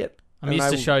 That'll be it. I'm used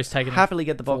to shows taking... Happily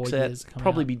get the box set.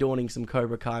 Probably out. be donning some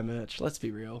Cobra Kai merch. Let's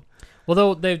be real.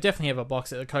 Well, they'll definitely have a box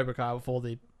set of Cobra Kai with all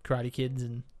the Karate Kids,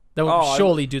 and they'll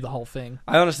surely do the whole thing.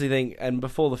 I honestly think, and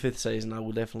before the 5th season, I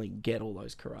will definitely get all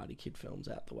those Karate Kid films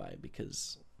out the way,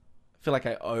 because... I feel like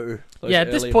I owe those at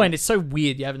this point, it's so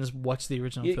weird you haven't just watched the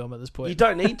original film at this point. You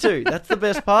don't need to. That's the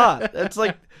best part. It's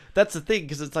like, that's the thing,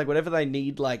 because it's like whenever they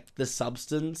need like the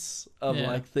substance of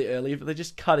like the earlier, they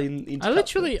just cut in.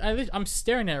 I'm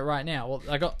staring at it right now. Well,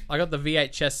 I got the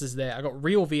VHSs there. I got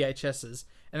real VHSs,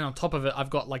 and on top of it,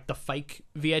 I've got like the fake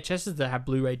VHSs that have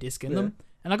Blu-ray disc in them,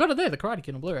 and I got it there, the Karate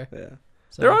Kid on Blu-ray. Yeah,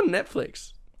 so, they're on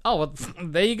Netflix. Oh, well,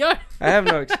 there you go. I have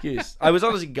no excuse. I was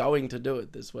honestly going to do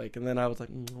it this week, and then I was like,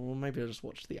 well, maybe I'll just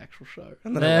watch the actual show.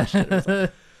 And then I watched it.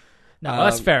 Like, no,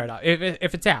 that's fair enough.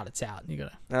 If it's out, it's out. You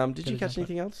gotta. Did you catch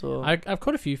anything else? Or I've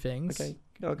caught a few things. Okay,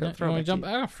 throw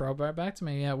it back to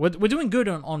me. Yeah, we're doing good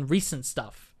on recent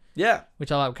stuff. Yeah,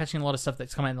 which I like. We're catching a lot of stuff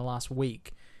that's come out in the last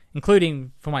week,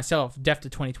 including for myself, Death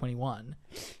to 2021.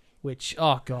 Which,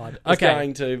 oh god, I was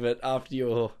going to, but after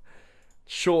your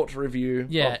short review.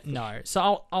 Yeah, no.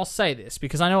 So I'll say this,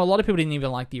 because I know a lot of people didn't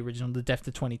even like the original, The Death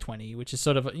to 2020, which is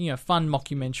sort of a fun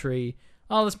mockumentary.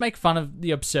 Oh, let's make fun of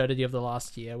the absurdity of the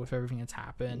last year with everything that's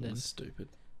happened. And stupid.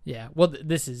 Yeah, well,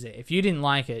 this is it. If you didn't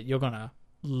like it, you're gonna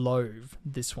loathe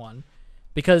this one,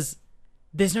 because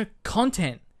there's no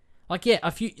content. Like,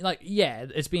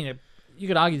 it's been you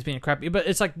could argue it's been a crappy, but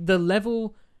it's like the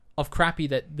level of crappy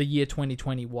that the year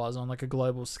 2020 was on like a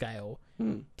global scale.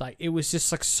 Like it was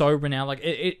just like so renowned. Like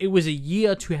it was a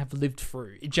year to have lived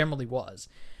through. It generally was.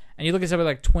 And you look at something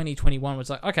like 2021,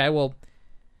 it's like, okay, well,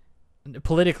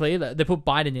 politically they put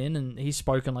Biden in, and he's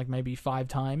spoken like maybe 5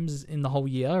 times in the whole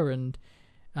year. And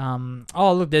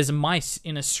oh look, there's mice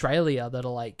in Australia that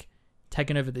are like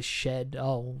taking over the shed.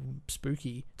 Oh,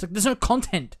 spooky. It's like there's no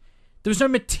content. There was no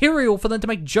material for them to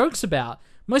make jokes about.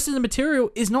 Most of the material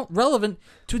is not relevant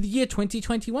to the year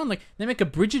 2021. Like, they make a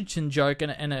Bridgerton joke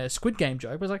and a Squid Game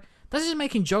joke, but it's like, that's just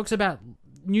making jokes about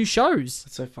new shows.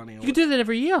 It's so funny. You could do that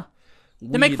every year.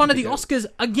 They make fun of the Oscars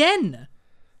again.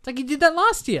 It's like you did that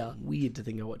last year. Weird to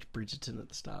think I watched Bridgerton at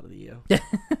the start of the year. Yeah.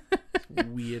 It's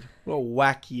weird. What a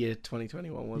whack year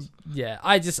 2021 was. Yeah,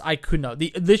 I could not.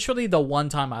 Literally the one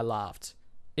time I laughed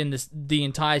in the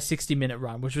entire 60-minute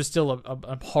run, which was still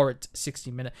a horrid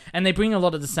 60-minute, and they bring a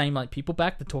lot of the same like people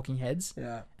back, the talking heads,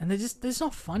 and they're just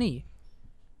not funny.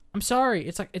 I'm sorry,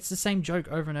 it's like it's the same joke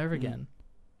over and over again.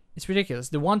 It's ridiculous.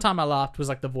 The one time I laughed was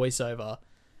like the voiceover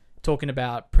talking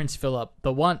about Prince Philip.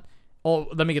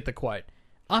 Let me get the quote.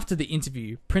 After the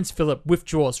interview, Prince Philip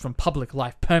withdraws from public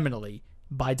life permanently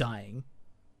by dying.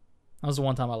 That was the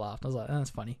one time I laughed. I was like, oh, that's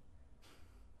funny,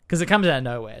 because it comes out of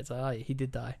nowhere. It's like, oh, yeah, he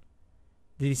did die.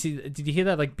 Did you hear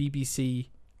that like BBC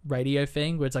radio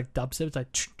thing where it's like dubstep? It's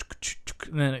like,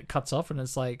 and then it cuts off, and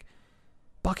it's like,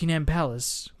 Buckingham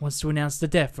Palace wants to announce the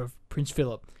death of Prince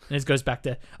Philip, and it goes back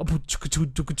to.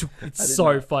 It's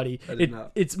so funny.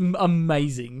 It's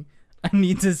amazing. I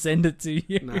need to send it to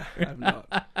you. No, I have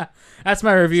not. That's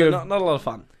my review. So not a lot of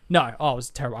fun. No, it was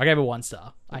terrible. I gave it 1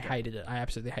 star. Okay. I hated it. I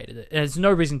absolutely hated it. It has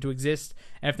no reason to exist.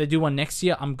 And if they do one next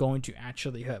year, I'm going to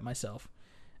actually hurt myself.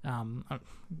 Calm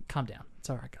down. It's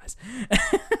all right, guys.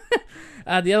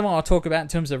 The other one I'll talk about in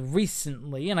terms of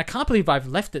recently, and I can't believe I've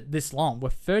left it this long. We're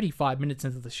 35 minutes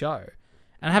into the show,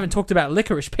 and I haven't talked about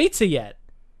Licorice Pizza yet.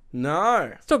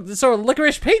 No. Saw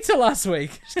Licorice Pizza last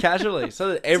week. Just casually.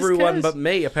 So did everyone but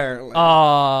me, apparently.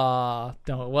 Oh,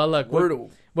 don't. Well, look.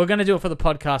 Brutal. We're going to do it for the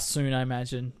podcast soon, I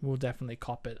imagine. We'll definitely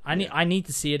cop it. I need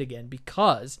to see it again,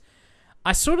 because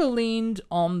I sort of leaned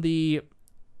on the...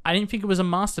 I didn't think it was a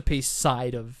masterpiece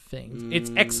side of things.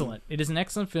 It's excellent. It is an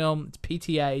excellent film. It's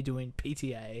PTA doing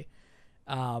PTA.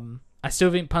 I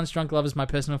still think Punch Drunk Love is my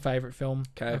personal favorite film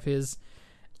of his.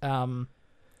 I'll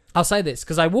say this,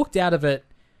 because I walked out of it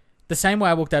the same way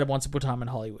I walked out of Once Upon a Time in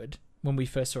Hollywood when we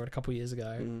first saw it a couple years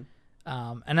ago.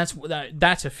 And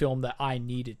that's a film that I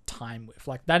needed time with.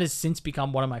 Like, that has since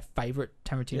become one of my favorite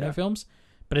Tarantino films.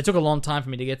 But it took a long time for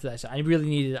me to get to that. So I really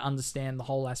needed to understand the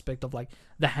whole aspect of like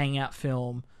the hangout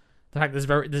film, the fact there's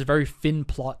a very thin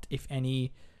plot, if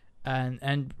any,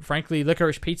 and frankly,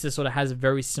 Licorice Pizza sort of has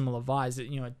very similar vibes.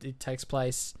 It takes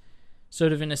place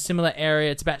sort of in a similar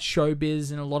area. It's about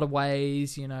showbiz in a lot of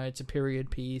ways. It's a period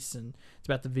piece, and it's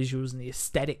about the visuals and the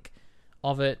aesthetic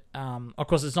of it. Of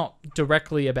course, it's not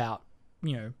directly about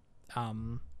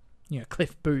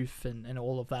Cliff Booth and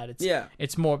all of that.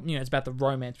 It's more, it's about the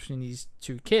romance between these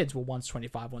two kids. Well, one's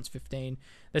 25, one's 15.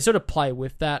 They sort of play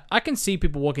with that. I can see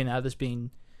people walking out of this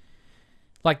being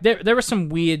like, there are some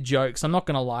weird jokes. I'm not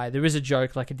going to lie. There is a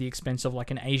joke like at the expense of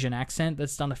like an Asian accent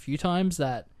that's done a few times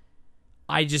that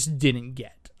I just didn't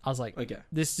get. I was like, okay,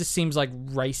 this just seems like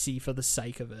racy for the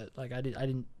sake of it. Like I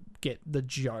didn't get the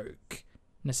joke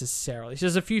necessarily. So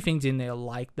there's a few things in there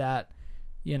like that,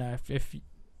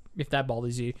 if that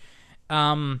bothers you.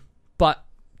 But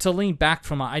to lean back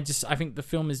from it, I think the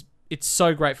film it's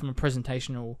so great from a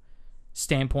presentational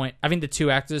standpoint. I think the two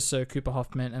actors, so Cooper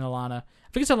Hoffman and Alana,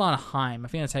 I think it's Alana Haim. I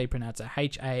think that's how you pronounce it.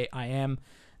 Haim.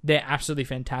 They're absolutely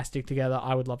fantastic together.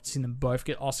 I would love to see them both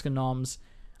get Oscar noms.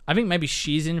 I think maybe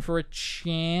she's in for a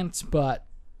chance, but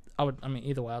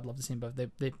either way, I'd love to see them both.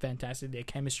 They're fantastic. Their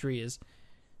chemistry is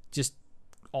just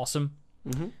awesome.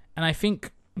 Mm-hmm. And I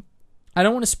think I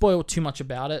don't want to spoil too much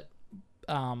about it.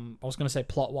 I was going to say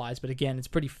plot-wise, but again, it's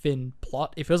pretty thin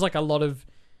plot. It feels like a lot of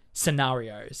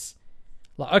scenarios.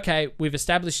 Like, okay, we've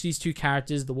established these two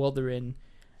characters, the world they're in.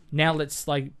 Now let's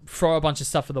like throw a bunch of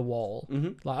stuff at the wall.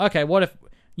 Mm-hmm. Like, okay, what if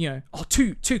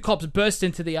two cops burst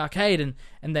into the arcade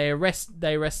and they arrest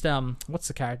what's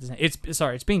the character's name?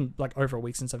 It's been like over a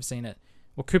week since I've seen it.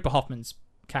 Well, Cooper Hoffman's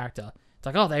character. It's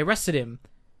like, oh, they arrested him.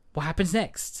 What happens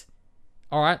next?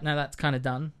 All right, now that's kind of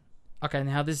done. Okay,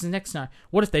 now this is next now.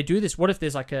 What if they do this? What if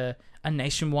there's like a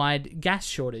nationwide gas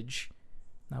shortage?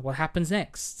 Now what happens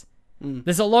next?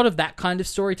 There's a lot of that kind of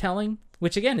storytelling,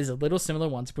 which again is a little similar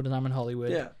Once Upon a Time in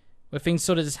Hollywood. Yeah. Where things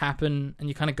sort of just happen and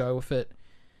you kind of go with it.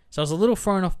 So I was a little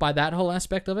thrown off by that whole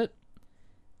aspect of it.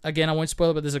 Again, I won't spoil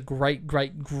it, but there's a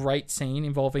great scene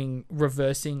involving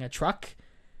reversing a truck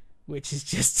which is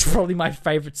just probably my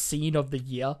favorite scene of the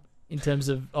year in terms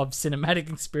of cinematic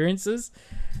experiences.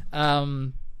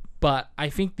 But I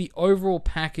think the overall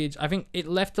package, I think it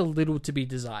left a little to be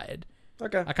desired.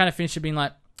 Okay. I kind of finished it being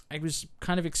like, I was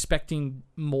kind of expecting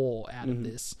more out of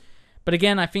this. But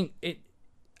again, I think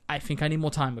I need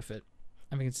more time with it.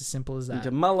 I think it's as simple as that. You need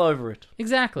to mull over it.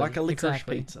 Exactly. Like a licorice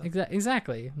pizza.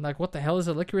 Exactly. Like, what the hell is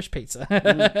a licorice pizza?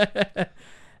 Fair.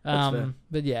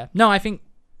 But yeah. No, I think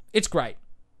it's great.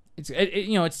 It's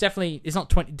definitely, it's not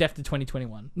Death to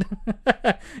 2021.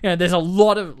 There's a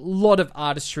lot of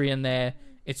artistry in there.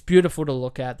 It's beautiful to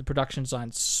look at. The production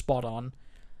design's spot on.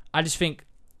 I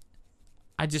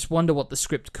just wonder what the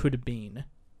script could have been.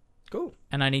 Cool.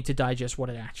 And I need to digest what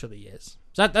it actually is.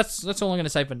 So that's all I'm going to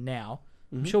say for now.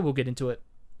 I'm sure we'll get into it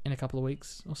in a couple of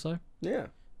weeks or so. Yeah.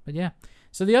 But yeah.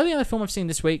 So the only other film I've seen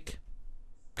this week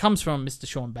comes from Mr.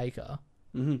 Sean Baker.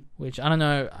 Which, I don't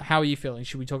know, how are you feeling?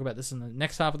 Should we talk about this in the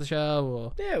next half of the show?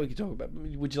 Or? Yeah, we can talk about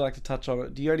it. Would you like to touch on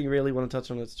it? Do you only really want to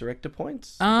touch on its director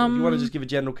points? Or do you want to just give a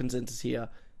general consensus here?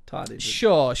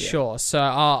 Sure. So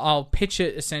I'll pitch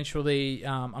it essentially.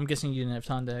 I'm guessing you didn't have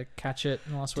time to catch it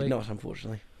last week. Not,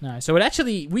 unfortunately. No. So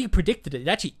we predicted it. It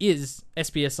actually is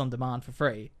SBS on demand for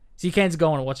free. So you can just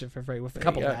go on and watch it for free with a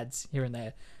couple of ads here and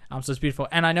there. So it's beautiful.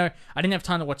 And I know I didn't have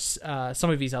time to watch some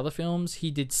of his other films.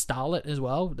 He did Starlet as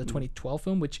well, the 2012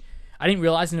 film, which I didn't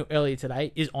realize until earlier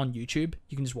today is on YouTube.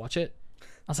 You can just watch it. I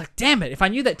was like, damn it. If I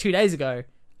knew that 2 days ago,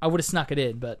 I would have snuck it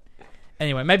in. But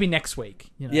anyway, maybe next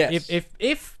week. Yes.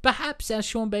 If perhaps our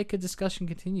Sean Baker discussion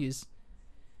continues,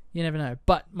 you never know.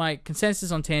 But my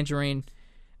consensus on Tangerine,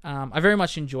 I very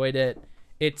much enjoyed it.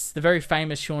 It's the very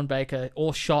famous Sean Baker,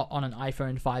 all shot on an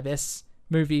iPhone 5S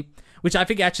movie, which I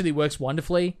think actually works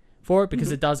wonderfully for it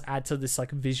because it does add to this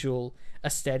like visual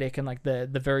aesthetic and like the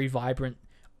very vibrant,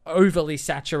 overly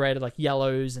saturated like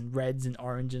yellows and reds and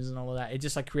oranges and all of that. It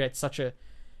just like creates such a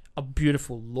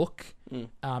beautiful look.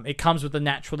 It comes with the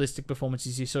naturalistic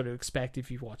performances you sort of expect if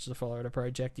you've watched the Florida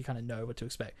Project. You kind of know what to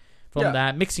expect from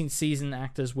that. Mixing seasoned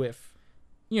actors with,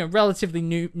 relatively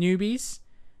newbies,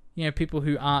 people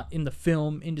who aren't in the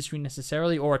film industry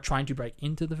necessarily or are trying to break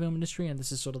into the film industry, and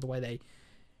this is sort of the way they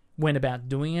went about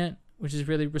doing it, which is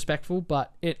really respectful.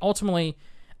 But it ultimately,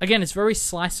 again, it's very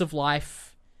slice of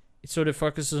life. It sort of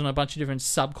focuses on a bunch of different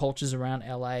subcultures around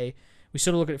LA. We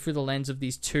sort of look at it through the lens of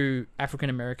these two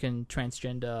African-American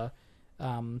transgender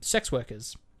sex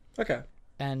workers. Okay.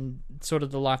 And sort of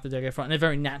the life that they go from. And a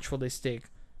very naturalistic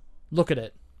look at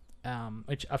it,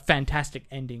 which a fantastic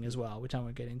ending as well, which I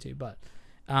won't get into. But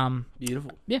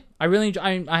beautiful. Yeah, I really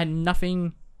enjoyed. I had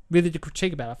nothing really to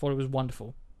critique about it. I thought it was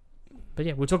wonderful. But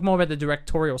yeah, we'll talk more about the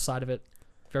directorial side of it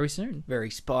very soon. Very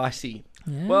spicy.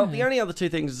 Yeah. Well, the only other two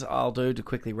things I'll do to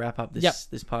quickly wrap up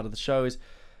this part of the show is,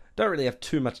 don't really have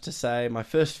too much to say. My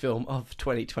first film of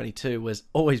 2022 was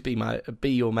Always Be My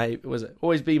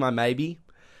Maybe,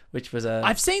 which was a...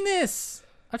 I've seen this.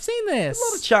 A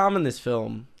lot of charm in this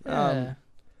film. Yeah.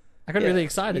 I got really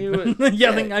excited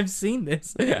yelling, I've seen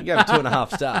this. You gave it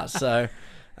 2.5 stars, so...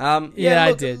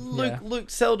 I did.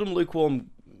 Seldom lukewarm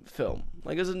film.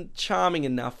 Like, it was a charming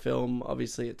enough film.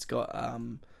 Obviously, it's got...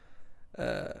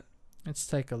 let's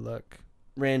take a look.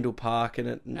 Randall Park in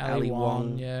it, and Ali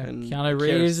Wong, and Keanu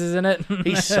Reeves is in it.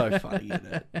 He's so funny in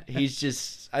it. He's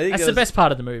just, I think that's the best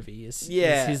part of the movie. Is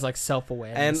his like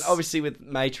self-awareness. And obviously with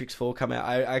Matrix 4 come out,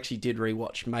 I actually did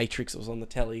rewatch Matrix. It was on the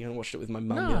telly and watched it with my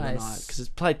mum the other night because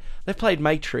they've played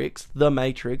The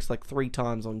Matrix like 3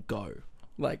 times on Go.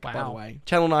 Like, by the way,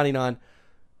 Channel 99.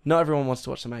 Not everyone wants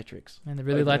to watch The Matrix. And they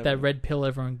really like that red pill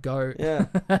over on Go.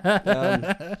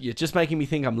 Yeah. You're just making me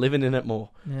think I'm living in it more.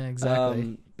 Yeah,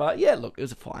 exactly. But yeah, look, it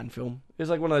was a fine film. It was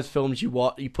like one of those films you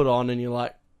put on and you're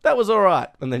like, that was all right.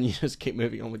 And then you just keep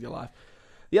moving on with your life.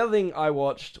 The other thing I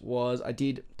watched was I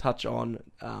did touch on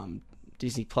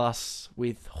Disney Plus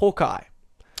with Hawkeye.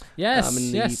 Yes,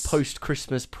 in the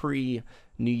post-Christmas,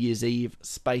 pre-New Year's Eve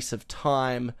space of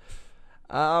time.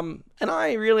 And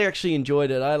I really actually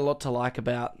enjoyed it. I had a lot to like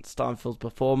about Steinfeld's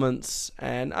performance,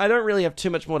 and I don't really have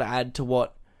too much more to add to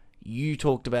what you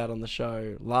talked about on the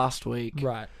show last week.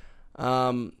 Right.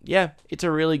 It's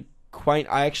a really quaint...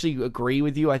 I actually agree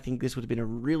with you. I think this would have been a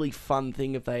really fun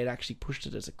thing if they had actually pushed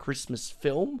it as a Christmas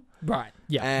film. Right.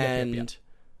 Yeah. And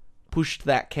pushed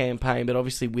that campaign, but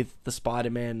obviously with the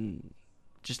Spider-Man,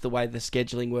 just the way the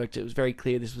scheduling worked, it was very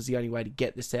clear this was the only way to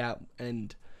get this out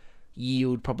and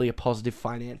yield probably a positive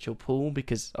financial pool,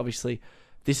 because obviously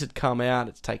this had come out,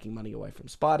 it's taking money away from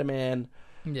Spider-Man,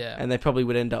 and they probably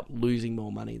would end up losing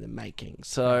more money than making.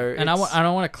 So, and I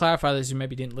want to clarify this, you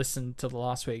maybe didn't listen to the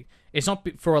last week. It's not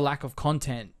for a lack of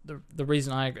content. The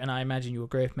reason I imagine you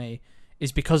agree with me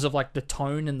is because of like the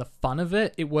tone and the fun of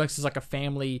it. It works as like a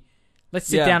family. Let's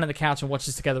sit down on the couch and watch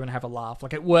this together and have a laugh.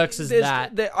 Like it works as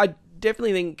that. I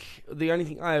definitely think the only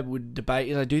thing I would debate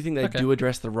is I do think they do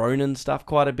address the Ronin stuff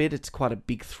quite a bit. It's quite a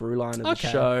big through line of the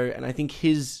show, and I think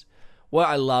what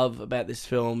I love about this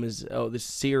film is this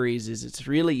series is it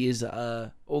really is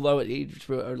although it's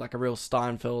like a real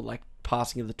Steinfeld like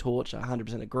passing of the torch. I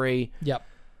 100% agree. Yep.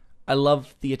 I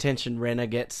love the attention Renner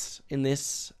gets in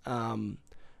this, and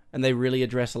they really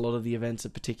address a lot of the events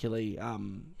of particularly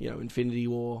Infinity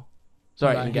War.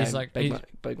 Sorry, right, Endgame. He's like,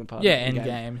 beg my pardon. Yeah,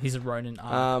 Endgame. He's a Ronin.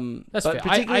 That's but fair.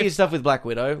 particularly his stuff with Black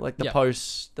Widow, like the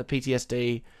the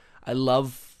PTSD. I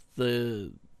love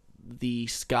the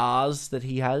scars that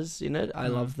he has in it. I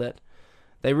love that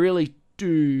they really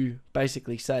do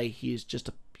basically say he is just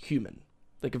a human,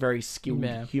 like a very skilled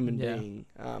human being,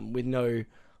 with no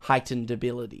heightened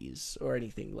abilities or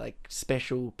anything, like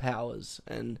special powers.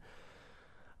 And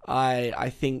I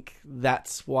think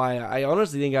that's why I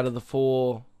honestly think out of the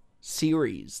 4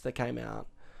 series that came out,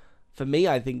 for me,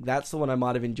 I think that's the one I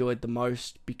might have enjoyed the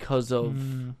most because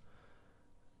of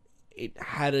it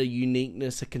had a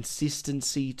uniqueness, a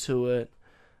consistency to it.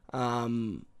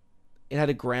 It had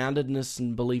a groundedness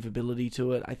and believability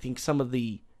to it. I think some of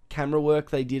the camera work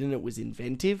they did in it was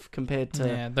inventive compared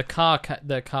to the car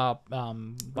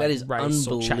that is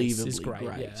unbelievably is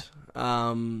great.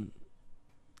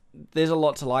 There's a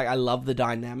lot to like. I love the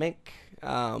dynamic.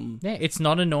 It's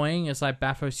not annoying. It's like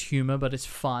Baphos humor, but it's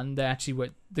fun.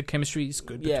 The chemistry is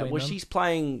good between them. She's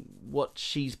playing what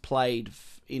she's played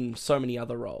in so many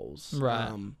other roles,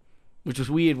 right? Which was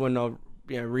weird when I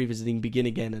revisiting Begin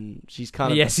Again, and she's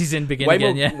kind of she's in Begin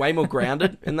Again, way more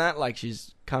grounded in that. Like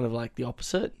she's kind of like the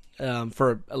opposite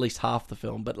for at least half the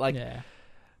film, but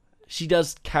she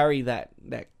does carry that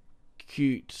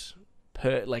cute,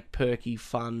 perky,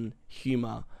 fun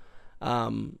humor,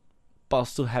 while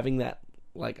still having that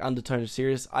like undertone of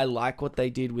serious. I like what they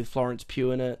did with Florence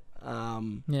Pugh in it.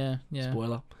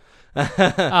 Spoiler.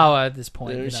 At this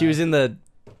point, she was in the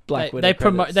Black Widow. They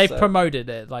promoted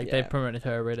it, they promoted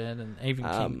her in it, and even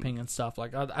Kingpin and stuff.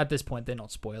 Like at this point, they're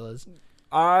not spoilers.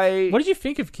 What did you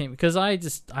think of Kingpin? Because I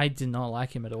did not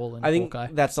like him at all in Hawkeye.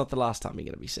 That's not the last time you're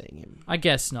going to be seeing him. I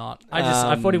guess not.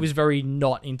 I thought he was very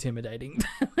not intimidating.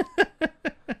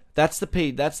 That's the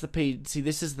P. See,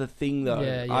 this is the thing, though.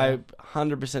 I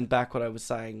 100% back what I was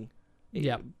saying.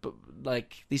 Yeah. But,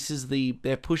 this is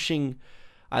they're pushing.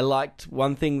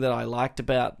 One thing that I liked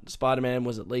about Spider-Man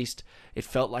was at least it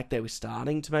felt like they were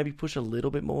starting to maybe push a little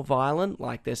bit more violent.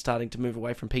 Like they're starting to move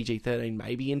away from PG-13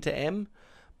 maybe into M,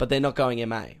 but they're not going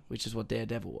MA, which is what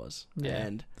Daredevil was. Yeah.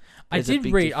 And I did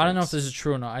read, I don't know if this is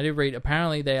true or not, I did read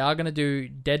apparently they are going to do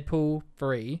Deadpool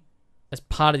 3 as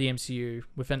part of the MCU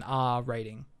with an R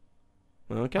rating.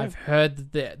 Okay. I've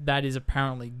heard that is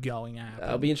apparently going to happen.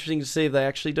 It'll be interesting to see if they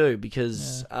actually do,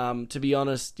 because to be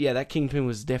honest, that Kingpin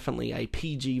was definitely a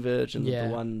PG version of the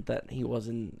one that he was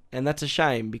in, and that's a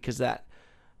shame because I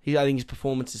think his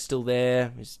performance is still there,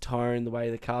 his tone, the way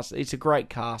the cast, it's a great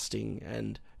casting,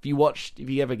 and if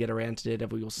you ever get around to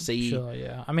Daredevil, you'll see. Sure,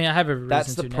 yeah. I mean, I have a reason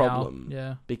that's the to problem, now.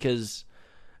 Yeah, because,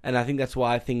 and I think that's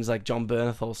why things like John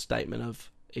Bernathal's statement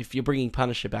of, if you're bringing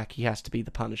Punisher back, he has to be the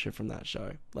Punisher from that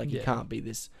show. He can't be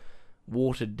this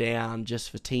watered down just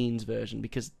for teens version,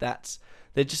 because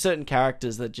they're just certain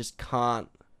characters that just can't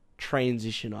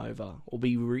transition over or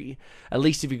be at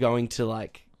least if you're going to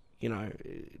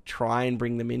try and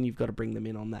bring them in, you've got to bring them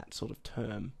in on that sort of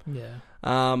term.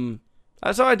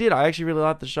 So I did. I actually really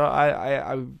liked the show.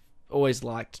 I always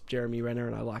liked Jeremy Renner,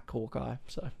 and I like Hawkeye,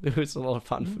 so it was a lot of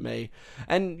fun for me.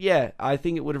 And I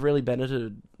think it would have really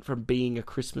benefited from being a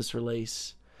Christmas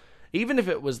release, even if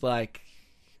it was I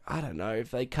don't know,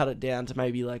 if they cut it down to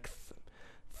maybe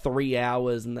 3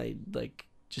 hours and they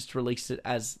just released it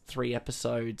as 3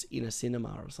 episodes in a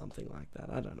cinema or something like that.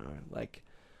 I don't know,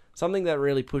 something that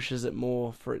really pushes it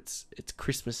more for its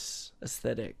Christmas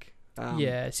aesthetic.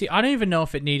 See, I don't even know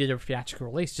if it needed a theatrical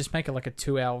release. Just make it like a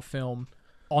 2-hour film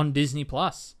on Disney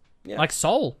Plus. Yeah. Like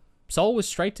Soul. Soul was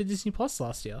straight to Disney Plus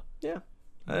last year. Yeah.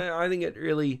 I think it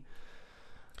really...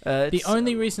 the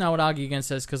only reason I would argue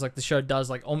against it is because the show does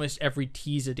almost every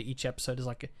teaser to each episode is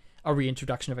a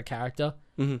reintroduction of a character.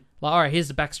 Mm-hmm. Alright, here's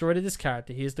the backstory to this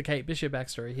character. Here's the Kate Bishop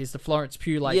backstory. Here's the Florence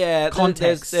Pugh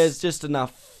context. There's just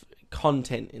enough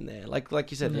content in there.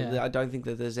 Like you said, I don't think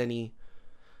that there's any...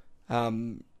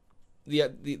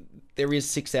 there is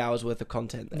 6 hours worth of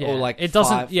content there, or it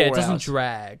doesn't. It doesn't hours.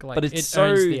 Drag. But it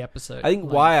owns the episode. I think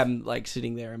why I'm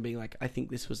sitting there and being I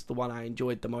think this was the one I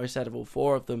enjoyed the most out of all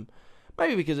 4 of them.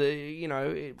 Maybe because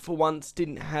it, for once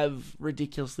didn't have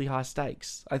ridiculously high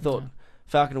stakes. I thought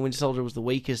Falcon and Winter Soldier was the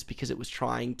weakest because it was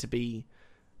trying to be...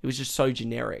 It was just so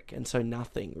generic and so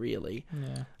nothing, really.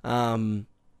 Yeah.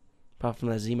 Apart from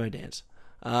that Zemo dance.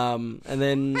 And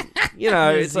then,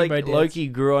 it's like dance. Loki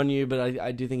grew on you, but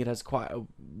I do think it has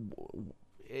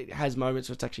it has moments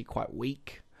where it's actually quite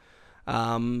weak.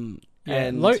 And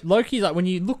Loki's like, when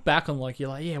you look back on Loki, you're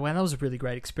like, yeah, well, that was a really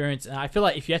great experience. And I feel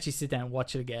like if you actually sit down and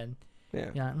watch it again,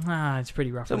 it's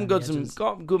pretty rough. Some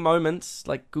got good moments,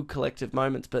 like good collective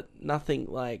moments, but nothing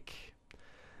like,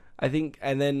 I think.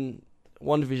 And then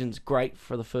WandaVision's great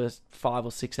for the first 5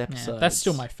 or 6 episodes. Yeah, that's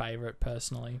still my favorite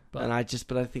personally. But I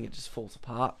think it just falls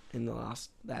apart in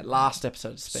that last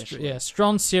episode especially. Yeah,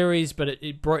 strong series, but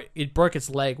it broke its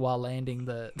leg while landing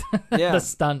the the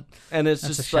stunt. And it's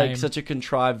just like such a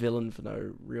contrived villain for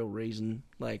no real reason.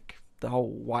 Like the whole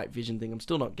White Vision thing, I'm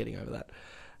still not getting over that.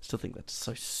 I still think that's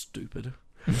so stupid.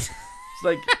 It's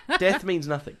like death means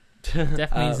nothing.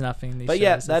 Death means nothing. These but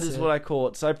shows, that is what I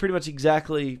caught. So I pretty much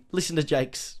exactly listened to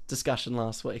Jake's discussion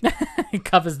last week. It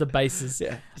covers the bases.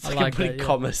 Yeah, it's like I'm putting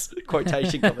commas,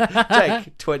 quotation commas.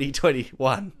 Jake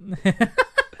 2021.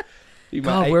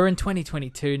 We're in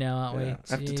 2022 now, aren't we? I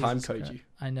have to time code you.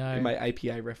 I know. In my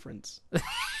APA reference.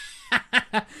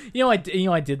 I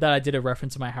did that. I did a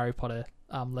reference to my Harry Potter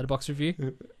letterbox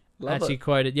review. I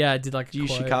quoted. Yeah, I did like a quote.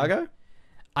 Chicago?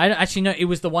 I actually know it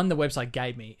was the one the website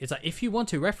gave me. It's like, if you want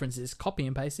to reference this, copy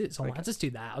and paste it. So I'll just do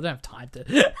that. I don't have time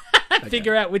to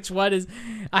figure out which one is.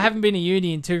 I haven't been to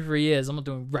uni in 2-3 years. I'm not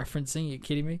doing referencing. Are you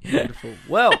kidding me? Beautiful.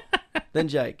 Well, then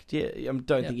Jake, don't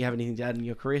think you have anything to add in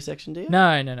your career section, do you?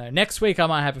 No. Next week I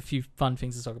might have a few fun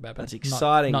things to talk about. But that's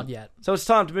exciting. Not yet. So it's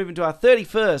time to move into our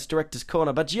 31st Director's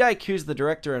Corner. But Jake, who's the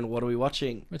director and what are we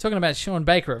watching? We're talking about Sean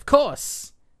Baker, of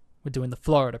course. We're doing the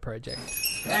Florida Project.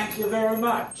 Thank you very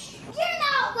much. You're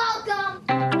not welcome.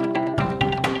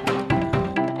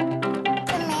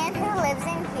 The man who lives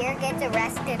in here gets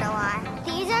arrested a lot.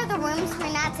 These are the rooms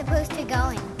we're not supposed to go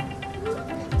in.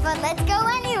 But let's go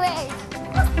anyway.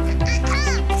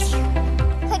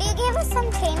 Could you give us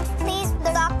some change, please?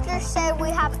 The doctor said we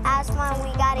have asthma and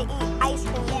we gotta eat ice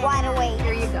cream right away.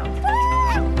 Here you go.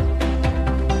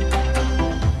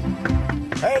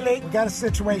 Hey, Lee, we got a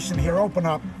situation here. Open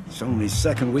up. It's only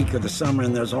second week of the summer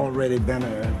and there's already been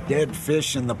a dead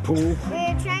fish in the pool.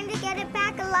 We're trying to get it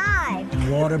back alive.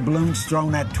 Water balloons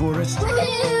thrown at tourists.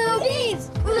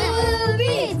 Boobies!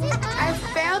 Boobies! I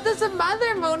failed as a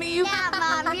mother, Mooney. Yeah,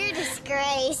 Mom, you're a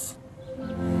disgrace.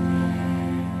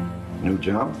 New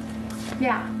job?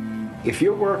 Yeah. If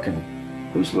you're working,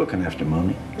 who's looking after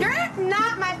money? You're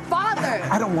not my father.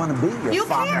 I don't want to be your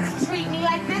father. You can't treat me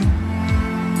like this.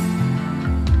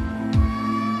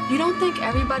 You don't think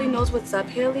everybody knows what's up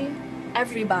here, Lee?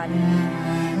 Everybody.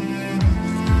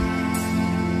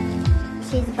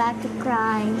 She's about to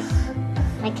cry.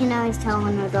 I can always tell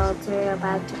when adults are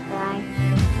about to cry.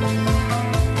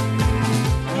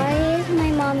 Why is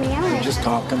my mom yelling? They're just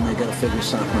talking. They got to figure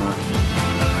something out.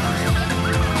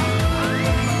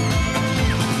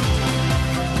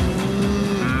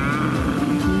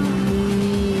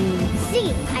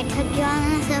 See, I took you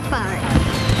on a safari.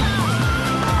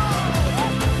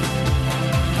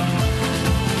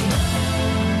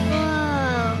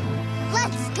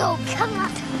 Go, come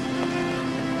on.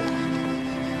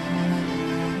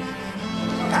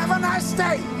 Have a nice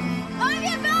day. Love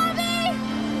you, baby.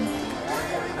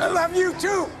 I love you,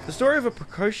 too. The story of a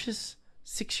precocious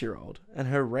 6-year-old and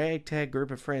her ragtag group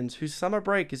of friends whose summer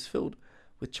break is filled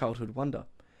with childhood wonder,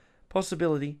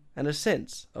 possibility, and a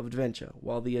sense of adventure,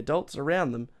 while the adults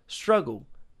around them struggle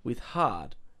with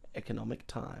hard economic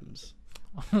times.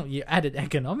 Oh, you added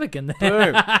economic in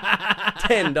there. Boom.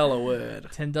 $10 word.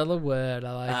 $10 word.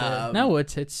 I like it. No,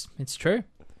 it's true.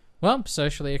 Well,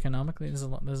 socially, economically, there's a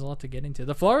lot to get into.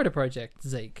 The Florida Project,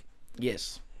 Zeke.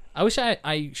 Yes. I wish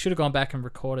I should have gone back and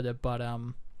recorded it, but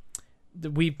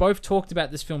we both talked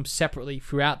about this film separately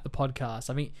throughout the podcast.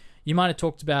 I mean, you might have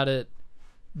talked about it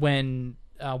when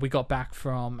we got back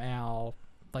from our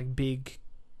big,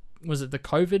 was it the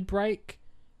COVID break?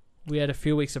 We had a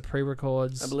few weeks of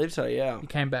pre-records. I believe so, yeah. We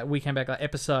came back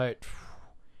episode,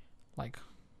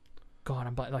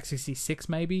 I'm like 66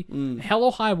 maybe. Hell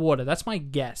or High Water, that's my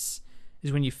guess,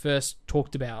 is when you first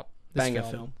talked about this Banger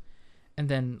film. And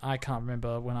then I can't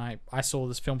remember when I saw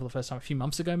this film for the first time a few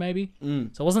months ago maybe. So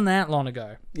it wasn't that long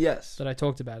ago yes, that I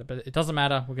talked about it. But it doesn't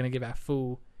matter. We're going to give our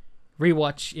full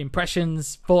rewatch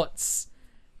impressions, thoughts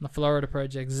on the Florida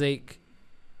Project. Zeke,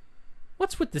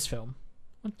 what's with this film?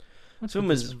 This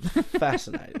film is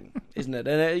fascinating, isn't it?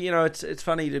 And it's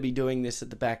funny to be doing this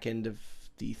at the back end of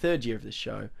the third year of this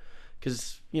show,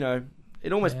 because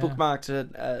it almost bookmarked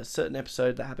a certain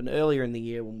episode that happened earlier in the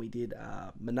year when we did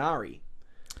Minari,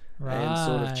 and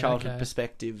sort of childhood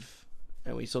perspective,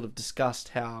 and we sort of discussed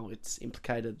how it's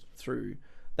implicated through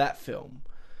that film.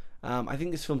 I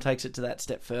think this film takes it to that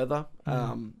step further.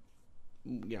 We're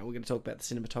going to talk about the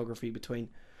cinematography between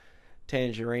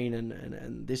Tangerine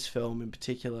and this film in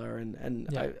particular, and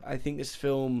I think this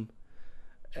film,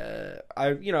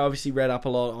 I obviously read up a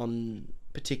lot on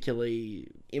particularly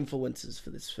influences for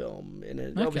this film, and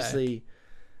it obviously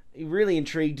it really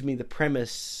intrigued me, the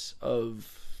premise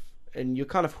of, and you're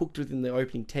kind of hooked within the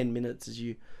opening 10 minutes as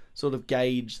you sort of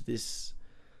gauge this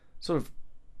sort of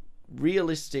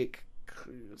realistic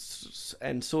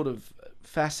and sort of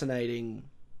fascinating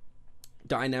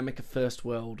dynamic of first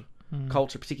world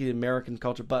culture, particularly American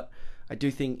culture. But I do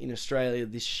think in Australia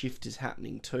this shift is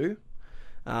happening too,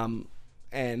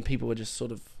 and people are just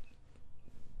sort of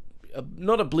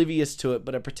not oblivious to it,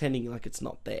 but are pretending like it's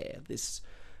not there. This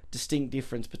distinct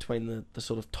difference between the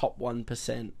sort of top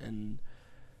 1% and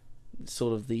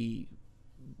sort of the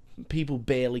people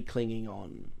barely clinging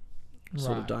on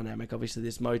sort of dynamic. Obviously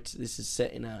this is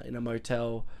set in a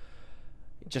motel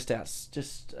just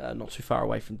not too far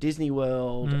away from Disney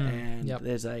World, and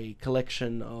there's a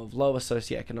collection of lower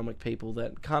socioeconomic people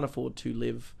that can't afford to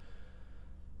live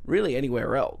really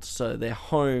anywhere else. So their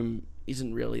home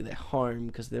isn't really their home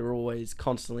because they're always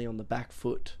constantly on the back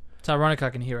foot. It's ironic I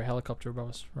can hear a helicopter above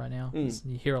us right now.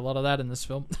 You hear a lot of that in this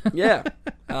film.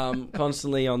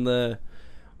 Constantly on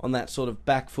that sort of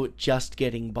back foot, just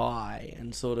getting by,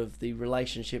 and sort of the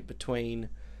relationship between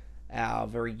our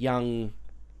very young,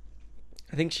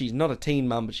 I think she's not a teen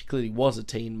mum, but she clearly was a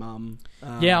teen mum.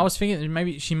 I was thinking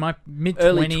maybe she might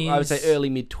mid-20s. I would say early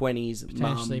mid-20s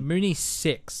potentially. mum. Mooney's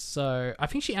 6, so I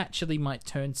think she actually might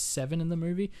turn 7 in the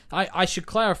movie. I should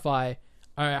clarify,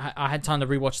 I had time to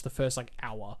rewatch the first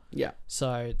hour. Yeah.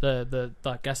 So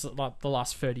I guess the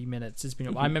last 30 minutes has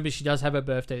been. I remember she does have her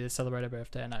birthday to celebrate her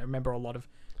birthday, and I remember a lot of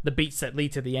the beats that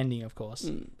lead to the ending, of course.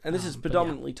 And this is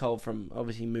predominantly told from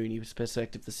obviously Mooney's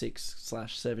perspective, the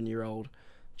 6/7-year-old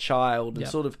child, and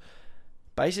sort of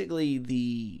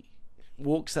basically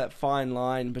walks that fine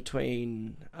line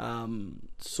between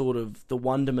sort of the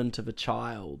wonderment of a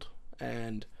child,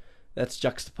 and that's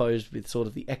juxtaposed with sort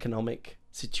of the socioeconomic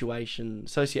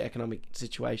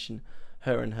situation,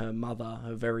 her and her mother,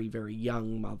 her very, very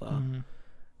young mother,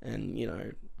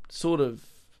 and sort of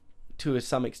to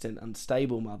some extent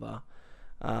unstable mother,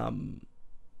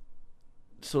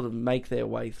 sort of make their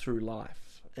way through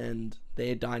life, and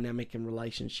their dynamic and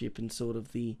relationship, and sort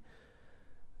of the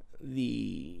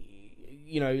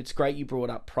it's great you brought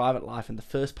up private life in the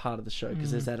first part of the show,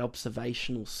 because there's that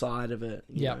observational side of it.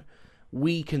 You know,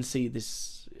 we can see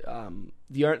this,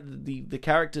 the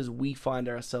characters we find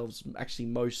ourselves actually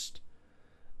most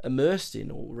immersed in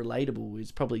or relatable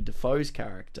is probably Defoe's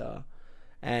character,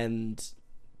 and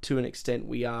to an extent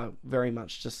we are very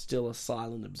much just still a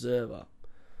silent observer.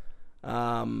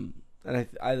 And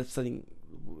I think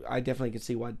I definitely can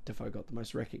see why Defoe got the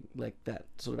most that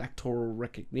sort of actorial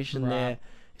recognition there.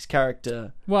 His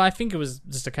character. Well, I think it was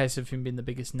just a case of him being the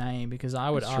biggest name, because I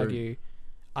would argue,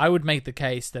 I would make the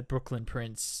case that Brooklyn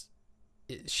Prince,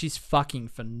 she's fucking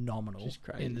phenomenal. She's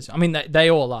crazy in this. I mean,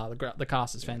 they all are. The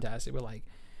cast is fantastic. We're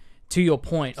to your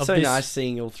point of so this, nice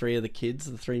seeing all three of the kids,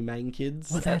 the three main kids,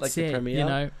 well, that's at the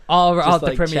premiere. Just,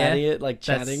 the premiere,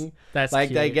 chatting. That's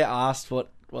cute. They get asked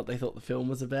what they thought the film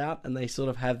was about, and they sort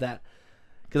of have that.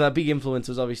 Because our big influence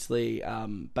was obviously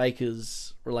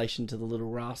Baker's relation to the Little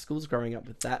Rascals, growing up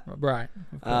with that. Right,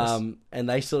 of course. And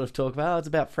they sort of talk about, it's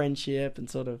about friendship and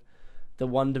sort of the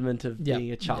wonderment of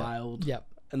being a child. Yep.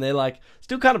 And they're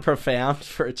still kind of profound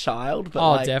for a child.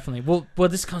 But definitely. Well,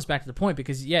 this comes back to the point,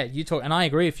 because, you talk, and I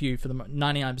agree with you for the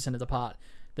 99% of the part,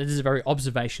 that this is a very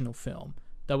observational film.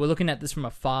 That we're looking at this from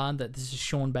afar, that this is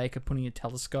Sean Baker putting a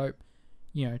telescope,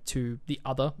 to the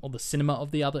other, or the cinema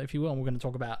of the other, if you will. And we're going to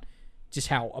talk about just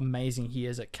how amazing he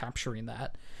is at capturing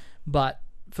that. But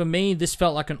for me, this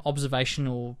felt like an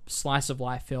observational slice of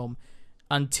life film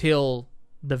until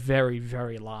the very,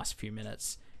 very last few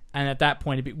minutes. And at that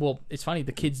point, it's funny,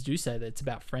 the kids do say that it's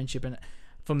about friendship. And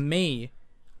for me,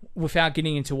 without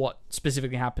getting into what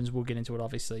specifically happens, we'll get into it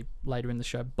obviously later in the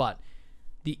show, but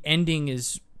the ending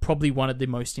is probably one of the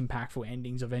most impactful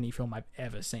endings of any film I've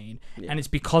ever seen. Yeah. And it's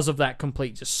because of that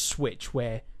complete just switch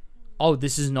where,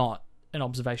 this is not an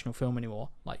observational film anymore.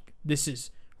 This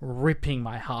is ripping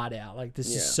my heart out.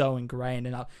 This is so ingrained.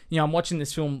 And I'm watching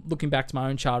this film looking back to my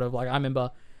own childhood. I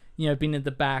remember, being at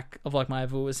the back of my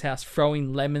Ava's house,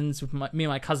 throwing lemons with me and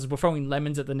my cousins were throwing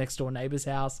lemons at the next door neighbor's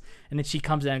house, and then she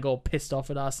comes down and got all pissed off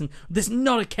at us, and there's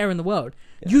not a care in the world.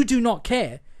 You do not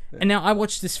care. And now I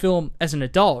watched this film as an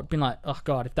adult, being oh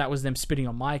god, if that was them spitting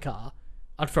on my car,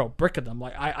 I'd throw a brick at them.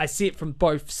 Like I see it from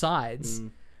both sides,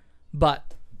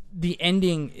 but the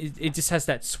ending it just has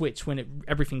that switch when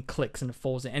everything clicks and it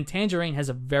falls in. And Tangerine has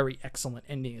a very excellent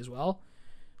ending as well,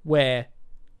 where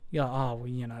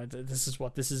this is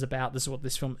what this is about. This is what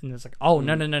this film. And it's like,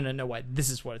 no, wait, this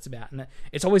is what it's about. And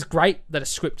it's always great that a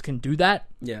script can do that.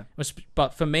 Yeah.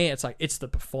 But for me, it's like it's the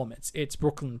performance. It's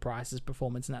Brooklyn Price's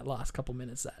performance in that last couple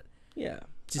minutes that. Yeah,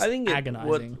 just I think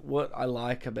agonizing. What I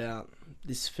like about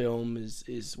this film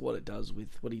is what he does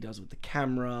with the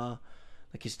camera,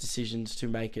 like his decisions to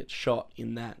make it shot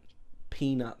in that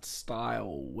Peanut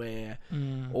style, where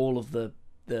all of the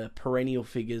perennial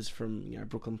figures from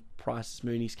Brooklyn Price's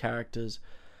Mooney's characters,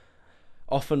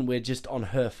 often we're just on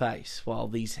her face while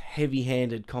these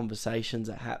heavy-handed conversations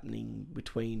are happening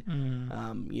between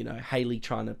Haley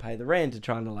trying to pay the rent and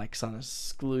trying to like kind of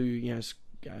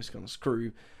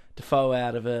screw Defoe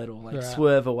out of it, or like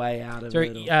swerve away out of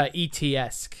it.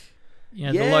 E.T.-esque.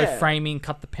 The low framing,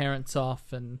 cut the parents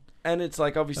off, and it's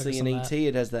like obviously in E.T.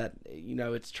 it has that,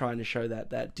 it's trying to show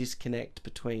that disconnect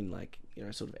between like,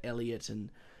 sort of Elliot and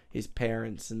his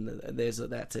parents, and there's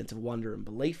that sense of wonder and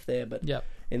belief there. But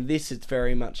in this, it's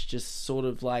very much just sort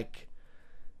of like,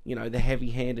 the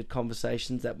heavy-handed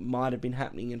conversations that might have been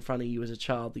happening in front of you as a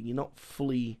child that you're not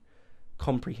fully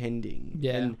comprehending.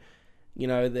 Yeah. And,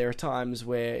 there are times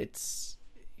where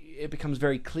it becomes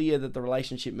very clear that the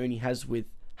relationship Mooney has with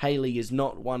Haley is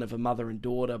not one of a mother and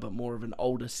daughter, but more of an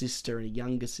older sister and a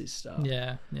younger sister.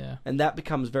 Yeah, yeah. And that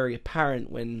becomes very apparent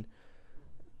when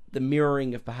the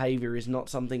mirroring of behaviour is not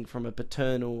something from a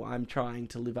paternal, I'm trying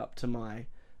to live up to my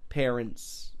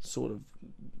parents' sort of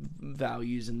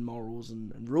values and morals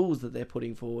and rules that they're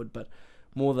putting forward, but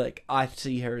more like, I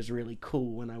see her as really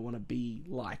cool and I want to be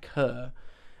like her.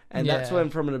 And that's when,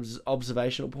 from an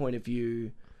observational point of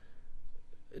view,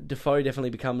 Defoe definitely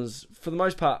becomes, for the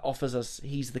most part, offers us,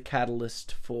 he's the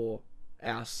catalyst for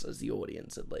us as the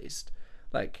audience, at least.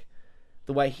 Like,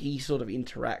 the way he sort of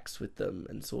interacts with them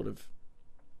and sort of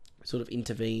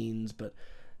intervenes, but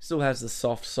still has the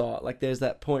soft side. Like, there's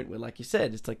that point where, like you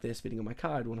said, it's like they're spitting on my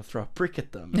car, I'd want to throw a brick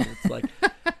at them. And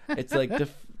it's like,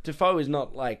 Defoe is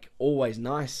not, like, always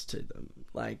nice to them.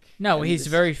 Like, no, he's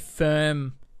very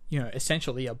firm,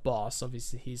 essentially a boss.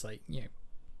 Obviously, he's like,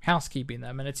 housekeeping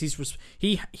them, and it's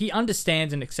he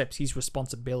understands and accepts his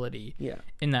responsibility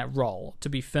in that role to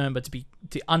be firm, but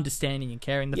to understanding and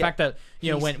caring. The fact that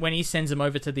when he sends them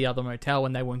over to the other motel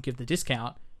when they won't give the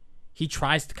discount, he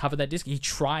tries to cover that discount. He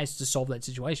tries to solve that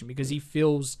situation because he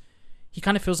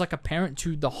kind of feels like a parent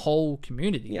to the whole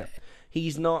community. Yeah,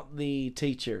 he's not the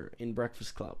teacher in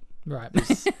Breakfast Club, right?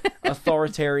 This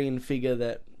authoritarian figure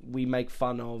that we make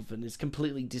fun of and is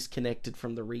completely disconnected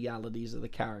from the realities of the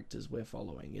characters we're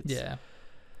following.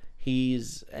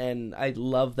 And I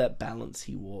love that balance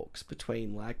he walks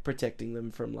between like protecting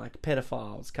them from like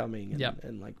pedophiles coming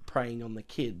and like preying on the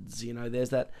kids.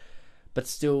 There's that, but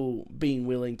still being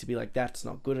willing to be like, that's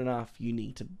not good enough. You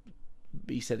need to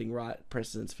be setting right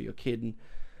precedents for your kid. And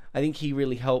I think he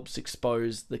really helps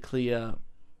expose the clear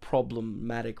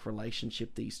problematic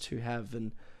relationship these two have,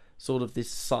 and sort of this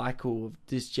cycle of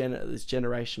this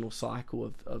generational cycle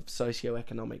of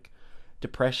socioeconomic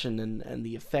depression and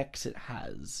the effects it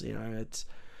has.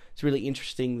 It's really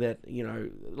interesting that a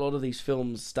lot of these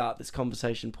films start this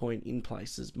conversation point in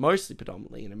places, mostly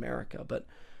predominantly in America, but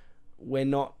we're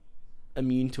not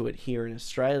immune to it here in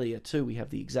Australia too. We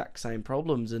have the exact same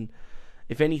problems, and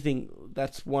if anything,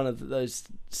 that's one of those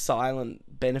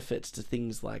silent benefits to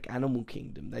things like Animal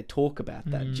Kingdom. They talk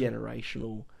about that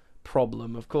generational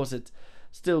problem. Of course, it's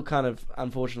still kind of,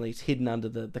 unfortunately, it's hidden under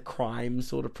the crime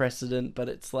sort of precedent, but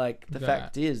it's like, the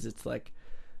fact is, it's like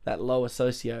that lower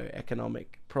socioeconomic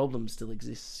problem still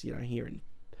exists, here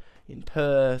in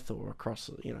Perth or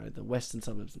across, the western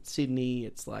suburbs in Sydney.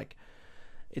 It's like,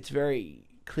 it's very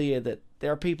clear that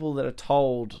there are people that are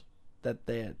told that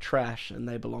they're trash and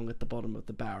they belong at the bottom of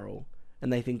the barrel,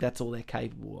 and they think that's all they're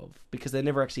capable of because they're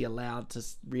never actually allowed to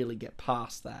really get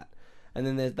past that. And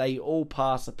then they all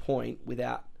pass a point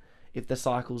without, if the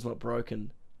cycle's not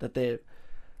broken, that they're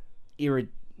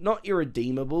not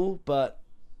irredeemable, but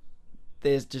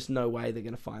there's just no way they're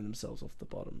going to find themselves off the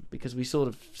bottom, because we sort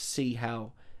of see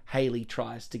how Haley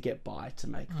tries to get by to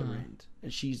make the rent,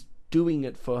 and she's doing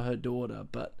it for her daughter,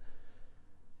 but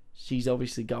she's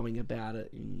obviously going about it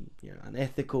in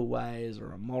unethical ways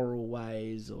or immoral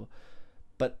ways,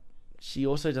 but she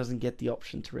also doesn't get the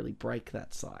option to really break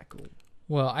that cycle.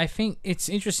 Well, I think it's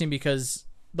interesting because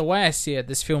the way I see it,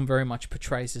 this film very much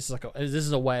portrays this this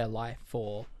is a way of life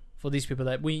for these people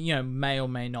that we may or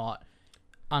may not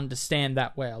understand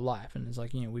that way of life, and it's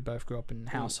like we both grew up in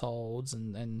households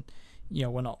and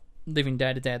we're not living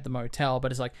day to day at the motel,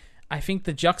 but it's like, I think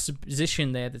the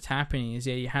juxtaposition there that's happening is,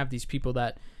 you have these people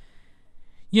that,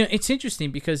 it's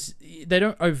interesting because they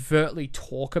don't overtly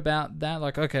talk about that.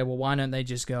 Like, okay, well, why don't they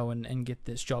just go and get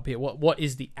this job here? What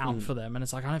is the out for them? And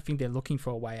it's like, I don't think they're looking for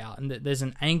a way out. And there's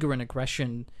an anger and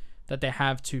aggression that they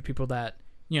have to people that,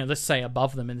 let's say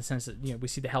above them, in the sense that, we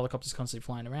see the helicopters constantly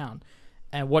flying around.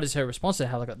 And what is her response to the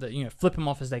helicopter? Flip them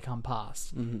off as they come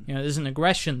past. There's an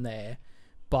aggression there,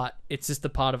 but it's just a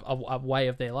part of a way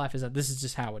of their life, is that this is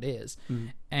just how it is.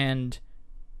 And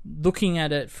looking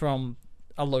at it from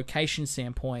a location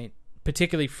standpoint,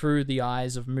 particularly through the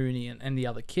eyes of Mooney and the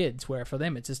other kids, where for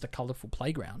them it's just a colourful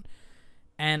playground.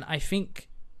 And I think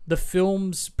the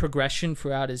film's progression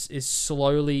throughout is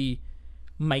slowly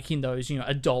making those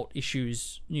adult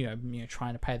issues,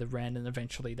 trying to pay the rent, and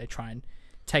eventually they try and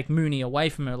take Mooney away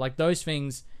from her. Like, those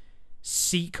things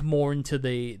seek more into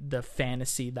the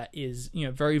fantasy that is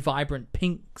very vibrant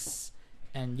pinks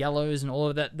and yellows and all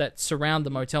of that surround the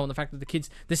motel, and the fact that the kids,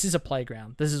 this is a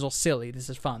playground, this is all silly, this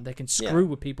is fun, they can screw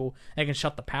with people, they can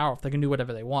shut the power off, they can do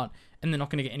whatever they want, and they're not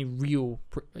going to get any real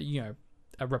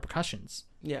repercussions.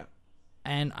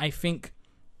 And I think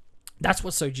that's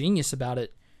what's so genius about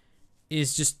it,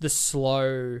 is just the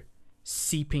slow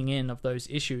seeping in of those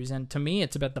issues. And to me,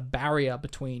 it's about the barrier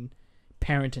between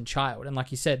parent and child, and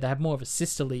like you said, they have more of a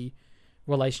sisterly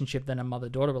relationship than a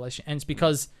mother-daughter relationship, and it's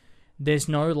because there's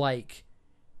no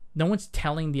one's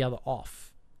telling the other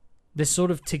off. They're sort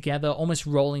of together, almost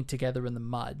rolling together in the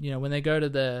mud. When they go to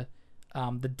the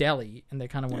deli and they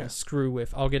kind of want to screw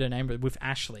with, I'll get her name, but with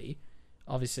Ashley,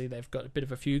 obviously they've got a bit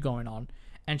of a feud going on,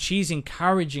 and she's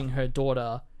encouraging her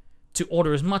daughter to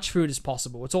order as much food as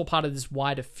possible. It's all part of this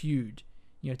wider feud,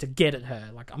 to get at her.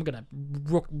 Like, I'm going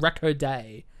to wreck her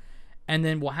day. And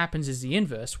then what happens is the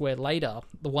inverse, where later,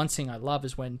 the one thing I love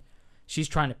is when she's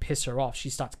trying to piss her off, she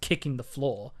starts kicking the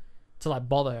floor to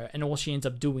bother her, and all she ends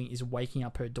up doing is waking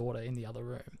up her daughter in the other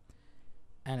room.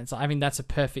 And it's I think that's a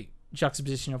perfect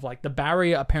juxtaposition of the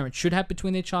barrier a parent should have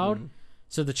between their child,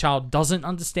 so the child doesn't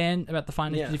understand about the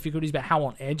financial difficulties, about how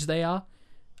on edge they are,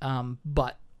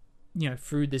 but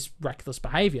through this reckless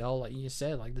behavior, like you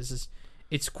said,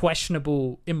 it's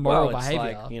questionable, immoral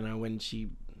behavior. When she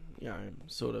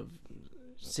sort of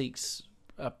seeks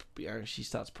up, she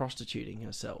starts prostituting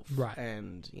herself, right?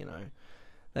 And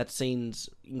that scene's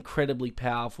incredibly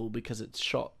powerful because it's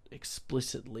shot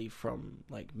explicitly from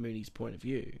Mooney's point of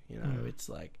view. It's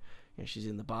she's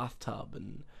in the bathtub,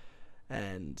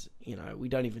 and we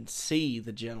don't even see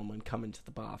the gentleman come into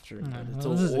the bathroom. But it's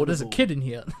all audible. There's a kid in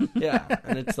here.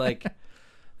 And it's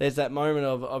there's that moment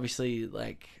of, obviously,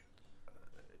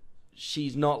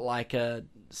 she's not a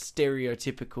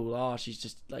stereotypical, she's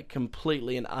just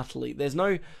completely and utterly, there's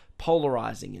no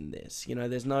polarizing in this,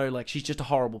 there's no she's just a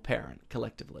horrible parent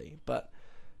collectively, but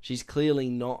she's clearly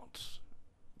not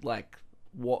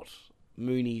what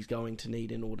Mooney's going to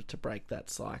need in order to break that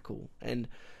cycle, and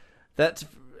that's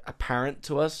apparent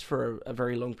to us for a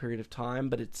very long period of time.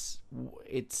 But it's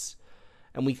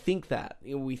and we think that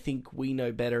we think we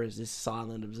know better as this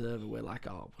silent observer. We're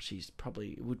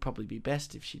it would probably be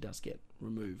best if she does get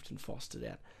removed and fostered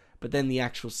out. But then the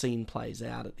actual scene plays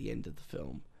out at the end of the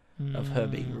film of her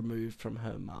being removed from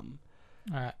her mum.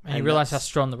 All right. And you realise how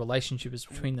strong the relationship is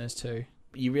between those two.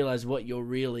 You realise what you're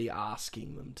really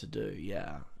asking them to do,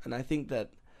 And I think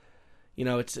that,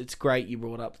 it's great you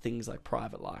brought up things like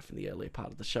Private Life in the earlier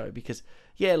part of the show, because,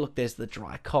 there's the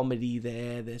dry comedy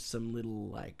there, there's some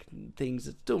little, things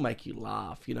that still make you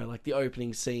laugh, the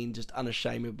opening scene just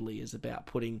unashamedly is about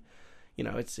putting,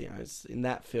 it's in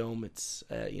that film, it's,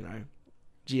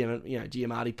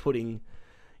 Giamatti putting,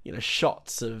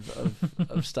 shots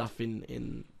of stuff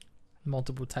in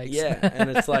multiple takes. And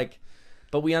it's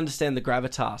but we understand the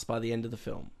gravitas by the end of the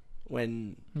film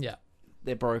when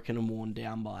they're broken and worn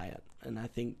down by it. And I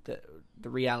think that the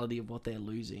reality of what they're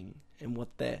losing and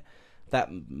what that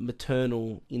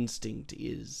maternal instinct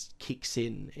kicks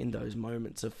in those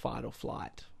moments of fight or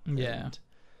flight. And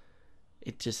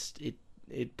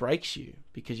it breaks you,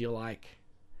 because you're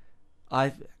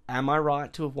am I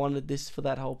right to have wanted this for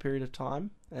that whole period of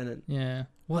time? And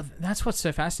well, that's what's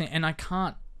so fascinating. And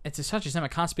it's such a shame I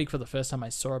can't speak for the first time I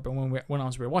saw it, but when I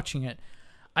was rewatching it,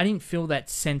 I didn't feel that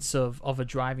sense of a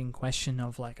driving question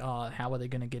of how are they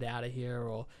going to get out of here,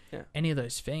 or any of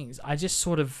those things. I just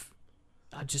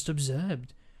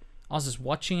observed. I was just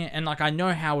watching it, and I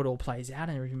know how it all plays out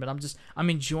and everything, but I'm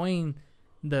enjoying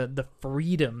the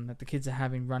freedom that the kids are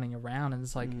having running around. And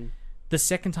it's the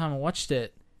second time I watched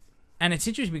it, and it's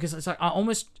interesting because it's I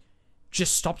almost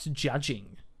just stopped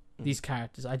judging these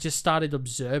characters. I just started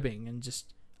observing and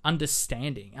just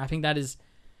understanding. I think that is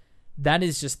that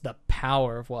is just the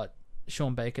power of what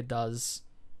Sean Baker does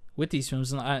with these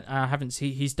films. And I haven't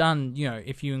seen, he's done,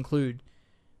 if you include,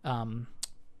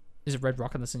 is it Red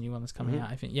Rocket? That's a new one that's coming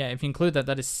out, I think. Yeah, if you include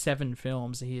that is 7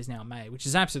 films that he has now made, which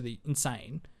is absolutely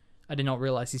insane. I did not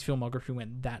realize his filmography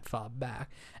went that far back.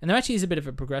 And there actually is a bit of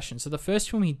a progression. So the first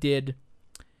film he did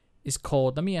is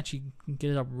called, let me actually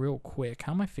get it up real quick.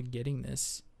 How am I forgetting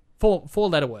this? Four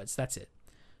letter words, that's it.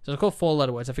 So it's called 4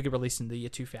 letter words. I think it released in the year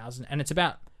 2000. And it's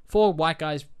about 4 white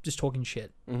guys just talking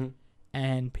shit. Mm-hmm.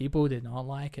 And people did not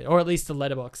like it. Or at least the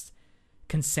Letterboxd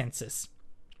consensus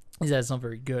is that it's not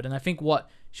very good. And I think what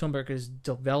Sean Baker has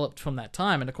developed from that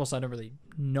time, and of course I don't really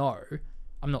know,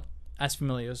 I'm not as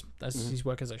familiar as his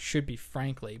work as I should be,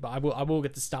 frankly, but I will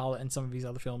get to Starlet and some of his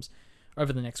other films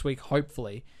over the next week,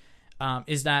 hopefully,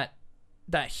 is that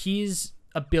his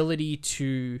ability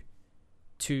to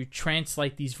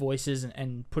translate these voices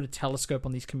and put a telescope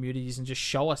on these communities and just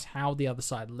show us how the other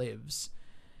side lives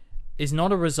is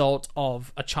not a result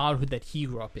of a childhood that he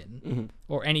grew up in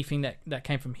or anything that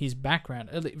came from his background,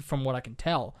 from what I can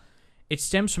tell. It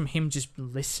stems from him just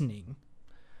listening,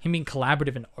 him being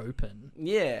collaborative and open.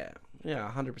 Yeah,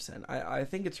 100%. I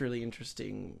think it's really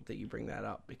interesting that you bring that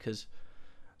up, because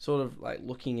sort of like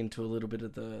looking into a little bit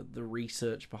of the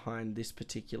research behind this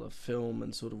particular film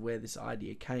and sort of where this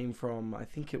idea came from, I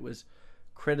think it was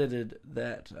credited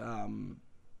that, I'm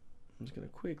just going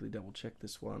to quickly double check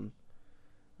this one.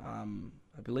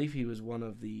 I believe he was one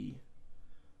of the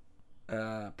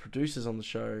producers on the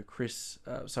show,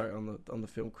 on the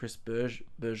film, Chris Bergott,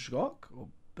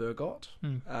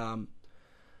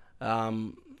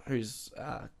 who's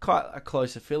quite a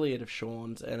close affiliate of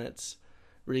Sean's, and it's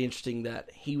really interesting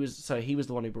that he was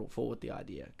the one who brought forward the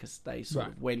idea, because they sort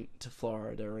of went to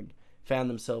Florida and found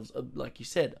themselves, like you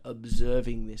said,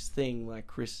 observing this thing. Like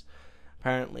Chris,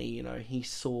 apparently, he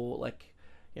saw,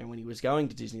 when he was going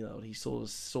to Disney World, he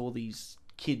saw these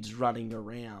kids running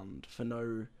around for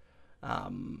no,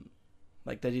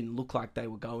 they didn't look like they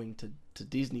were going to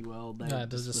Disney World. They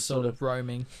just sort of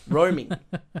roaming.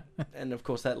 And of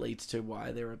course that leads to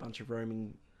why there are a bunch of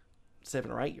roaming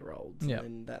 7 or 8 year olds. Yep.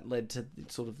 And that led to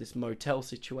sort of this motel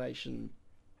situation.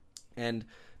 And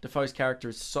Defoe's character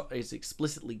is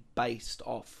explicitly based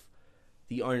off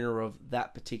the owner of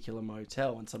that particular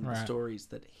motel and some of the stories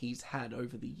that he's had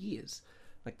over the years,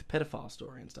 like the pedophile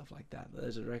story and stuff like that.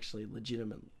 Those are actually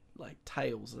legitimate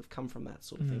tales that have come from that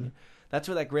sort of thing. That's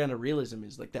where that grounded realism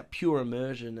is, like that pure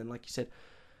immersion, and like you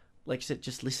said,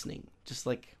 just listening, just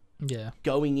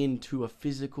going into a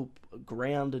physical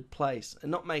grounded place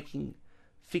and not making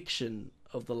fiction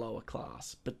of the lower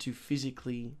class, but to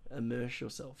physically immerse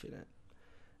yourself in it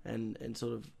and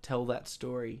sort of tell that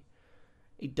story.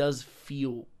 It does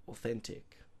feel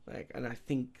authentic, and I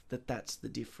think that's the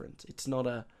difference. It's not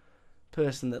a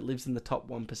person that lives in the top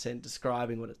 1%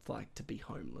 describing what it's like to be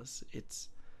homeless. It's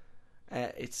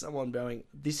someone going,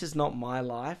 this is not my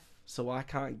life, so I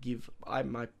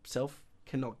myself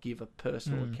cannot give a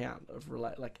personal account of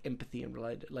empathy and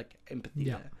empathy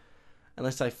there,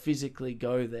 unless I physically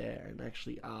go there and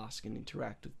actually ask and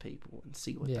interact with people and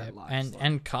see what that life's like.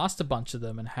 And cast a bunch of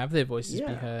them and have their voices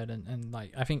be heard, and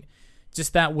I think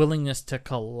just that willingness to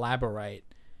collaborate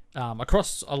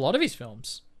across a lot of his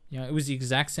films. It was the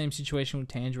exact same situation with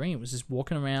Tangerine. It was just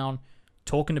walking around,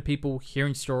 talking to people,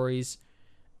 hearing stories.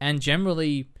 And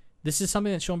generally, this is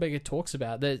something that Sean Baker talks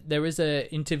about. There is an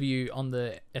interview on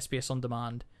the SBS On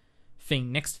Demand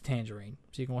thing next to Tangerine.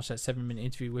 So you can watch that 7-minute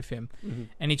interview with him. Mm-hmm.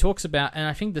 And he talks about, and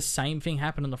I think the same thing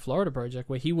happened on the Florida Project,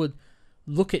 where he would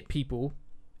look at people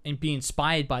and be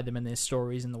inspired by them and their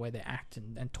stories and the way they act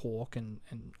and talk and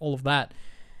all of that.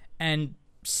 And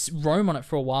roam on it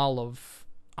for a while of,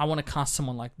 I want to cast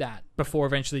someone like that, before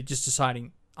eventually just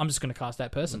deciding, I'm just going to cast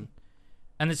that person.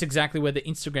 And that's exactly where the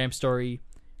Instagram story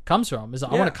comes from, is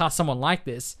I want to cast someone like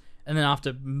this, and then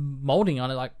after molding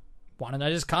on it, why don't I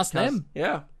just cast them?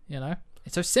 Yeah.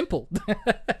 It's so simple.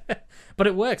 But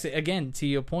it works. Again, to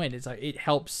your point, it's it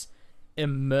helps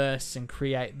immerse and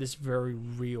create this very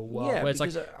real world. Yeah, where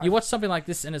it's you watch something like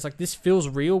this, and it's this feels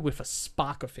real with a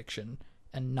spark of fiction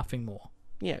and nothing more.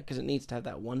 Yeah, because it needs to have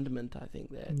that wonderment, I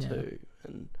think, there too.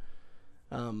 And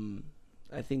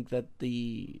I think that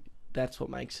that's what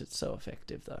makes it so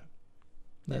effective, though.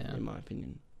 In my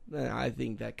opinion. I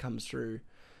think that comes through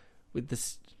with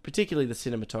this, particularly the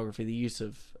cinematography, the use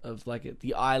of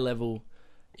the eye level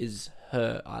is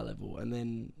her eye level, and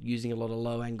then using a lot of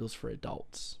low angles for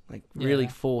adults, really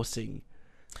forcing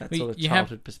that sort of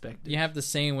childhood perspective. You have the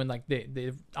scene when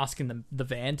they're asking the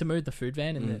van to move, the food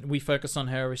van, and then we focus on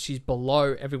her as she's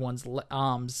below everyone's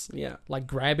arms,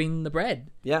 grabbing the bread.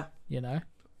 Yeah,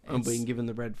 and being given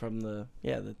the bread from the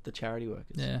charity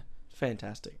workers. Yeah,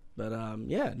 fantastic. But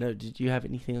yeah, no. Did you have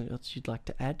anything else you'd like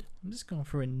to add? I'm just going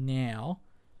through it now.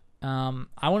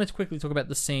 I wanted to quickly talk about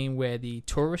the scene where the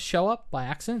tourists show up by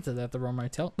accident at the wrong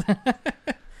motel,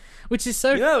 which is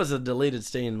so. That was a deleted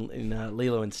scene in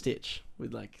Lilo and Stitch,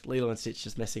 with like Lilo and Stitch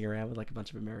just messing around with like a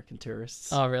bunch of American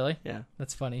tourists. Oh, really? Yeah,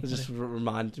 that's funny. It just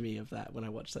reminded me of that when I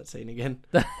watched that scene again.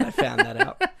 I found that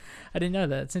out. I didn't know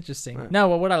that. It's interesting. Right. No,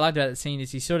 well, what I liked about that scene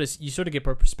is you sort of get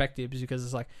both perspectives, because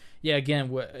it's like, yeah,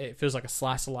 again, it feels like a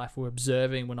slice of life. We're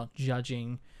observing, we're not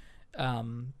judging.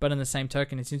 But in the same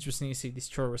token, it's interesting to see these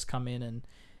tourists come in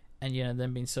and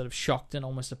them being sort of shocked and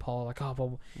almost appalled, like, oh,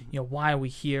 well, why are we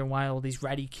here? Why are all these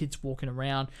ratty kids walking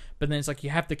around? But then it's like you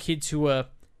have the kids who are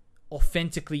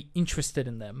authentically interested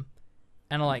in them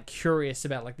and are like curious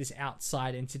about like this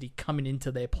outside entity coming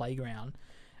into their playground.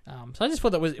 So I just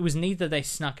thought it was neat that they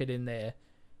snuck it in there,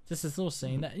 just this little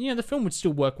scene that the film would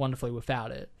still work wonderfully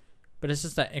without it, but it's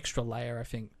just that extra layer. I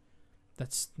think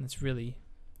that's really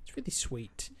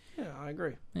sweet. Yeah, I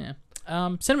agree. Yeah.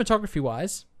 Cinematography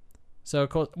wise, so of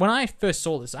course when I first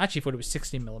saw this, I actually thought it was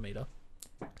 16mm.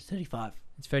 It's 35.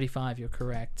 It's 35. You're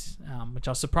correct. Which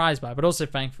I was surprised by, but also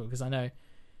thankful, because I know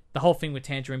the whole thing with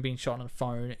Tangerine being shot on a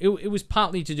phone, it was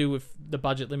partly to do with the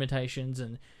budget limitations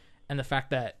and the fact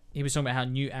that he was talking about how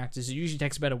new actors, it usually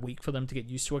takes about a week for them to get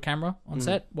used to a camera on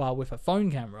set, while with a phone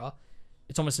camera,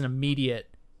 it's almost an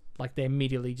immediate, like they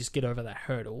immediately just get over that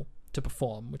hurdle to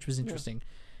perform, which was interesting. Yeah.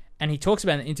 And he talks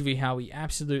about in an interview how he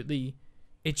absolutely,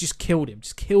 it just killed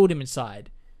him inside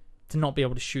to not be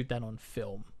able to shoot that on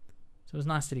film. So it was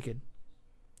nice that he could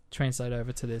translate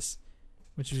over to this,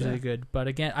 which was really good. But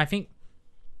again, I think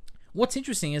what's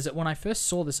interesting is that when I first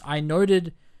saw this, I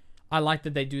like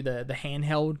that they do the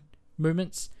handheld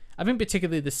movements. I think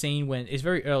particularly the scene when it's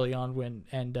very early on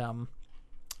and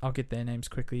I'll get their names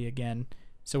quickly again.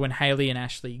 So when Haley and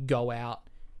Ashley go out,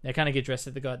 they kind of get dressed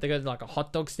at they go to like a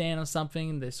hot dog stand or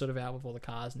something. They're sort of out with all the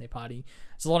cars and they party.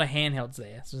 There's a lot of handhelds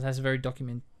there, so it has a very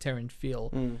documentarian feel.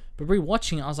 But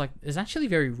rewatching it, I was like, it's actually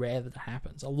very rare that it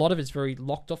happens. A lot of it's very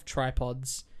locked off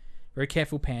tripods, very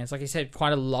careful pans. Like I said,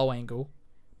 quite a low angle,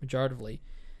 majoritively.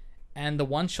 And the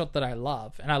one shot that I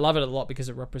love, and I love it a lot because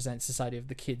it represents society of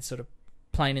the kids sort of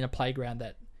playing in a playground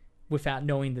that, without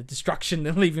knowing the destruction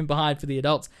they're leaving behind for the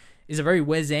adults, is a very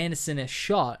Wes Anderson-esque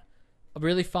shot,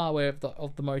 really far away of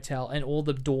the motel, and all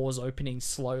the doors opening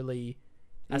slowly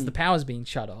as the power's being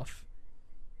shut off.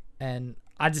 And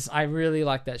I really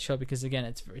like that shot because again,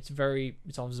 it's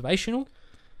observational.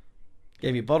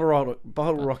 Gave you bottle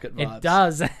rocket vibes. It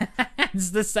does.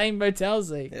 It's the same motel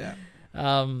scene. Yeah.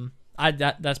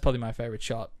 That's probably my favorite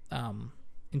shot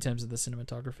in terms of the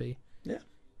cinematography. Yeah.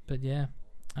 But yeah,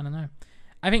 I don't know.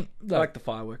 I think I like the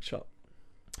fireworks shot.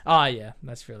 Oh yeah,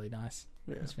 that's really nice.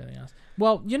 Yeah. That's really nice.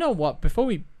 Well, you know what? Before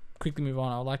we quickly move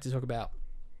on, I would like to talk about.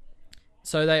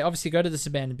 So they obviously go to this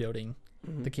abandoned building.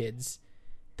 The kids,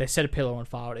 they set a pillow on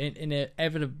fire. It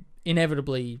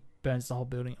inevitably burns the whole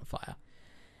building on fire.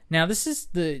 Now this is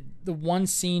the one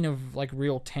scene of like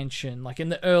real tension, like in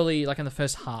the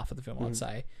first half of the film, I'd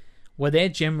say, where they're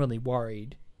generally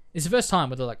worried. It's the first time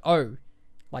where they're like, oh,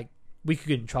 like we could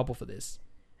get in trouble for this.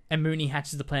 And Mooney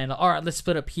hatches the plan, like, all right, let's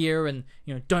split up here and,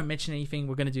 don't mention anything.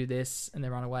 We're going to do this. And they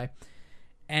run away.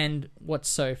 And what's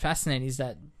so fascinating is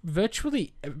that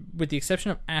virtually, with the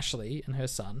exception of Ashley and her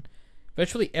son,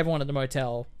 virtually everyone at the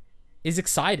motel is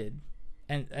excited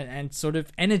and sort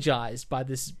of energized by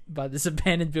this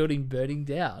abandoned building burning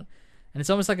down. And it's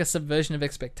almost like a subversion of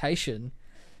expectation.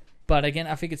 But again,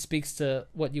 I think it speaks to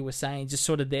what you were saying, just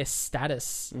sort of their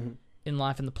status in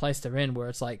life and the place they're in, where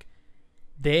it's like,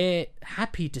 they're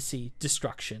happy to see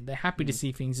destruction. They're happy to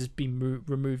see things just be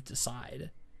removed aside.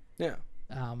 Yeah.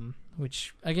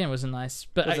 Which again was a nice,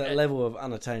 but that level of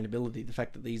unattainability. The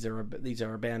fact that these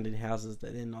are abandoned houses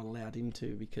that they're not allowed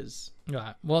into because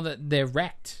well, they're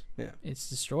wrecked. Yeah. It's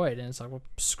destroyed, and it's like, well,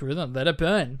 screw them. Let it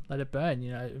burn.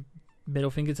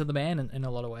 Middle finger to the man in a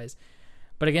lot of ways.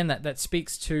 But again, that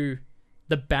speaks to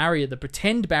the barrier, the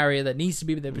pretend barrier that needs to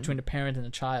be there between a parent and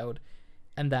a child,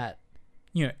 and that.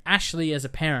 Ashley as a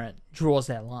parent draws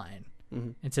that line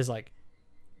and says like,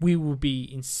 we will be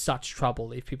in such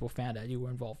trouble if people found out you were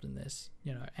involved in this,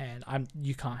 and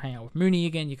you can't hang out with Mooney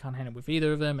again. You can't hang out with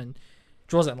either of them, and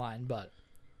draws that line. But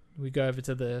we go over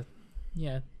to the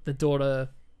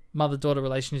mother-daughter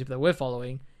relationship that we're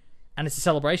following, and it's a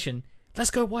celebration.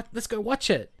 Let's go watch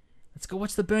it. Let's go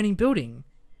watch the burning building.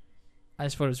 I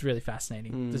just thought it was really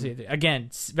fascinating to see it. Again,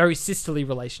 very sisterly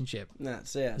relationship.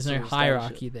 There's no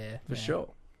hierarchy there. For sure.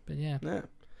 But yeah. Have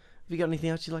you got anything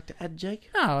else you'd like to add,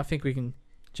 Jake? No, I think we can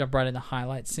jump right into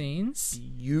highlight scenes.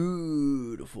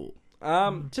 Beautiful.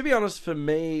 To be honest, for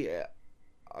me,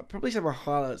 I'd probably say my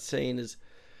highlight scene is,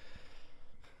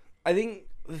 I think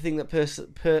the thing that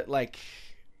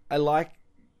I like,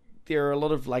 there are a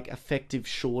lot of like effective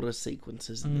shorter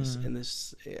sequences in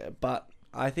this, but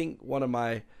I think one of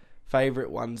my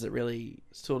favorite ones that really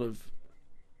sort of,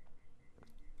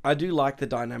 I do like the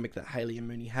dynamic that Hayley and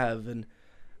Mooney have, and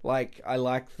like I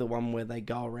like the one where they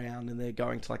go around and they're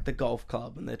going to like the golf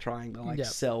club and they're trying to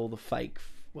sell the fake,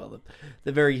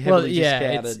 the very heavily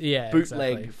discounted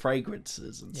bootleg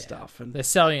fragrances and stuff, and they're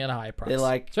selling at a high price. They're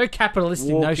like it's very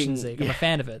capitalistic notion, Zeke. I'm a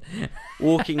fan of it.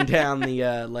 Walking down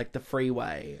the like the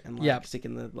freeway and like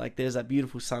sticking the like. There's that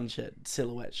beautiful sunset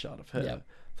silhouette shot of her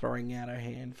throwing out her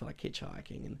hand for like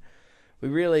hitchhiking, and we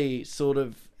really sort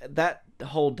of that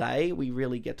whole day we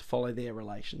really get to follow their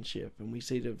relationship, and we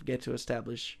sort of get to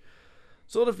establish.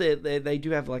 Sort of, they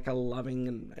do have like a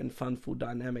loving and funful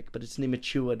dynamic, but it's an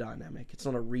immature dynamic. It's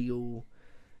not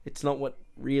it's not what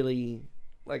really,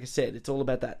 like I said, it's all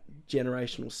about that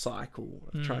generational cycle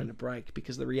of trying to break,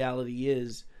 because the reality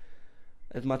is,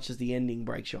 as much as the ending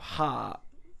breaks your heart,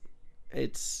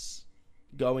 it's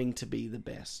going to be the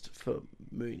best for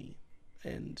Mooney.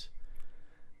 And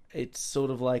it's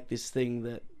sort of like this thing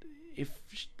that if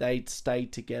they'd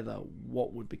stayed together,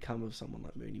 what would become of someone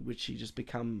like Mooney? Would she just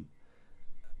become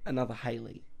another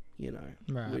Hayley,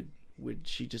 Right. Would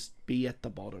she just be at the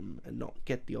bottom and not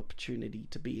get the opportunity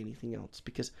to be anything else?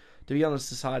 Because, to be honest,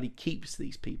 society keeps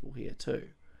these people here too.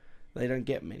 They don't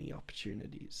get many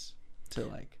opportunities to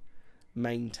like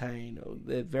maintain, or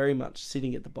they're very much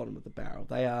sitting at the bottom of the barrel.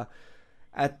 They are,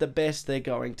 at the best, they're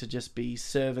going to just be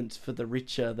servants for the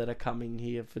richer that are coming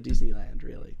here for Disneyland,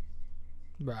 really.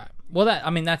 Right. Well,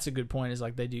 that's a good point. Is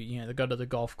like they do, they go to the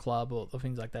golf club or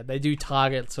things like that. They do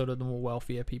target sort of the more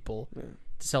wealthier people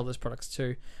to sell those products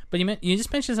to. But you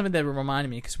just mentioned something that reminded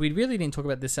me, because we really didn't talk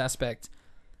about this aspect.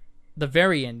 The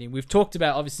very ending, we've talked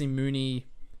about obviously Mooney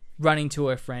running to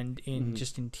her friend in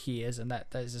tears, and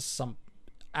there's just some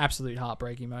absolute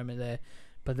heartbreaking moment there.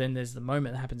 But then there's the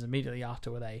moment that happens immediately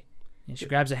after where she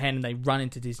grabs her hand and they run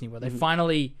into Disney, where they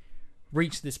finally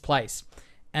reach this place.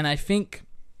 And I think,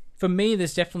 for me,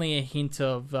 there's definitely a hint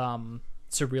of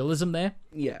surrealism there.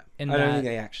 Yeah. I don't think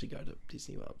they actually go to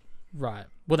Disney World. Right.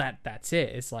 Well, that's it.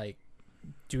 It's like,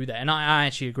 do that. And I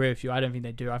actually agree with you. I don't think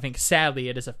they do. I think, sadly,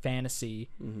 it is a fantasy,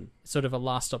 sort of a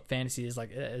last stop fantasy. Is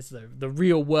like, as the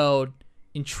real world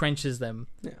entrenches them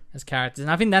as characters.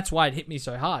 And I think that's why it hit me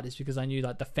so hard, is because I knew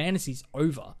that the fantasy's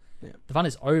over. Yeah. The fun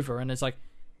is over. And it's like,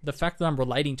 the fact that I'm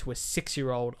relating to a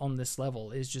 6-year-old on this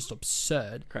level is just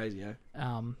absurd. Crazy,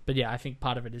 yeah. But yeah, I think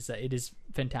part of it is that it is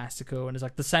fantastical, and it's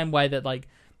like the same way that like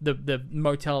the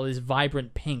motel is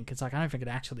vibrant pink. It's like, I don't think it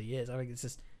actually is. I think it's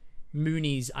just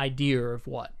Mooney's idea of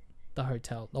what the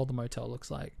hotel or the motel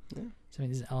looks like. Yeah. So I mean,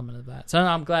 there's an element of that. So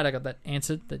I'm glad I got that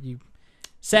answered. That you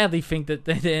sadly think that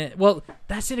they well,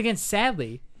 that's it again.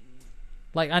 Sadly,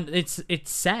 like it's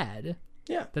sad.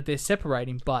 Yeah. That they're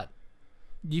separating, but.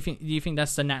 Do you think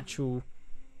that's the natural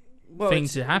thing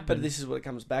to happen? But this is what it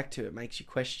comes back to. It makes you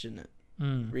question it,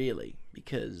 really,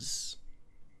 because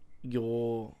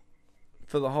for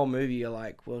the whole movie, you're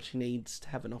like, well, she needs to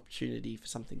have an opportunity for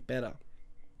something better.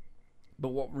 But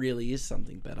what really is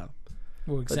something better?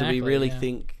 Well, exactly. But do we really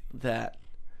think that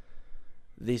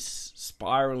this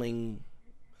spiraling,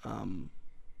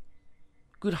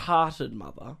 good-hearted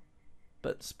mother,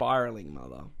 but spiraling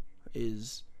mother,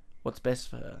 is what's best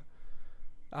for her?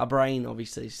 Our brain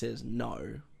obviously says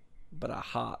no, but our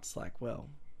heart's like, well,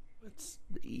 it's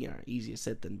easier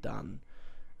said than done.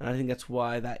 And I think that's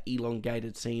why that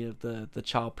elongated scene of the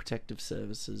Child Protective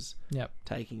Services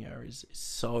taking her is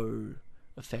so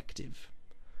effective,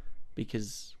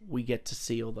 because we get to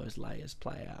see all those layers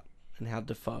play out and how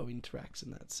Defoe interacts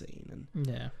in that scene.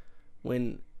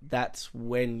 And that's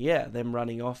when them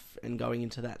running off and going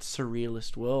into that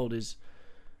surrealist world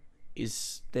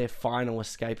is their final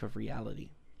escape of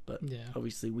reality. But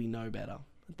obviously we know better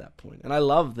at that point. And I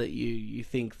love that you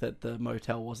think that the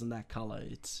motel wasn't that colour.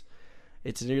 It's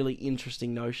a really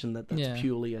interesting notion that's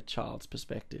purely a child's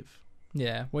perspective.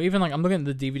 Yeah. Well, even like I'm looking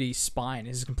at the DVD spine,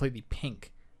 it's completely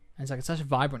pink. And it's like, it's such a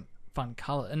vibrant, fun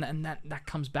colour. And that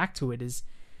comes back to it is,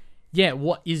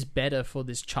 what is better for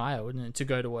this child? And to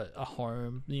go to a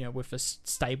home, with a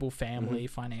stable family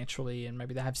financially, and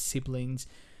maybe they have siblings.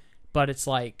 But it's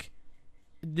like,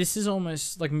 this is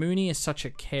almost like Mooney is such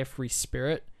a carefree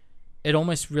spirit. It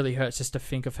almost really hurts just to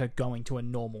think of her going to a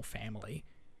normal family,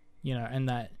 and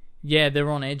that, they're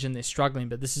on edge and they're struggling,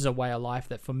 but this is a way of life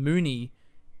that for Mooney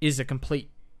is a complete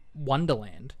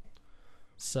wonderland.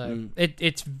 So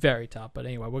it's very tough. But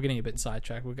anyway, we're getting a bit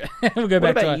sidetracked. We'll go back to...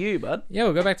 What about you, bud? Yeah,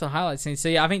 we'll go back to the highlight scene.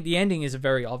 So I think the ending is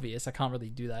very obvious. I can't really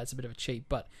do that. It's a bit of a cheat.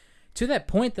 But to that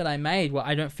point that I made, where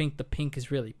I don't think the pink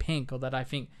is really pink, or that I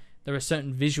think there are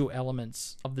certain visual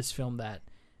elements of this film that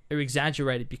are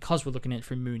exaggerated because we're looking at it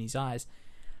through Mooney's eyes.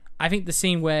 I think the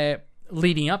scene where,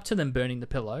 leading up to them burning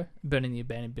the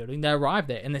abandoned building, they arrive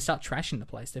there and they start trashing the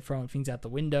place. They're throwing things out the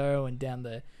window and down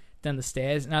the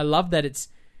stairs. And I love that it's...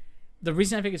 The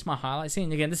reason I think it's my highlight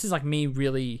scene, again, this is like me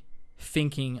really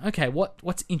thinking, okay,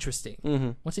 what's interesting?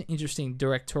 Mm-hmm. What's an interesting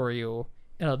directorial,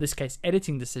 in this case,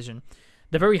 editing decision?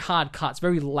 They're very hard cuts,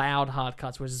 very loud hard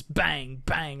cuts, where it's just bang,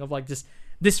 bang, of like just...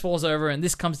 This falls over and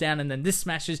this comes down and then this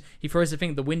smashes. He throws the thing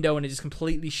at the window and it just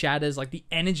completely shatters. Like the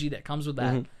energy that comes with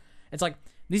that. Mm-hmm. It's like,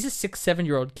 these are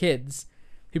 6-7-year-old kids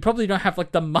who probably don't have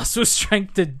like the muscle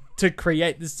strength to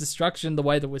create this destruction the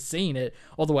way that we're seeing it,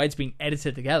 or the way it's being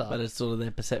edited together. But it's sort of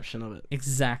their perception of it.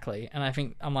 Exactly.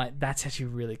 And I'm like, that's actually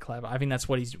really clever. I think that's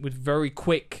what he's, with very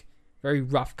quick, very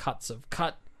rough cuts of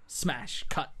cut, smash.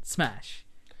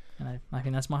 And I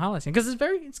think that's my highlight scene, because it's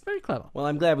very clever. Well,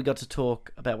 I'm glad we got to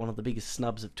talk about one of the biggest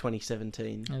snubs of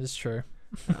 2017. That is true.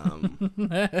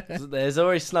 There's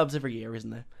always snubs every year,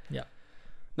 isn't there? Yeah.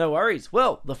 No worries.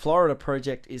 Well, the Florida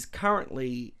Project is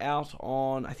currently out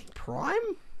on, I think, Prime?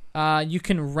 You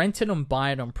can rent it and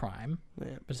buy it on Prime, but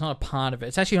it's not a part of it.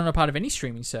 It's actually not a part of any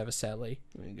streaming service, sadly.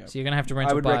 There you go. So you're going to have to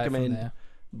rent or buy it from there. I would recommend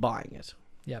buying it.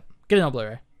 Yep. Get it on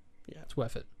Blu-ray. Yeah. It's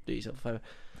worth it. Do yourself a favour.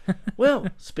 Well,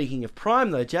 speaking of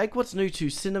Prime, though, Jake, what's new to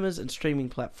cinemas and streaming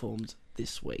platforms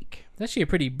this week? It's actually a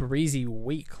pretty breezy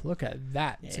week. Look at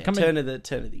that. Yeah, so turn of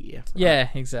the year. Right? Yeah,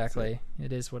 exactly. So.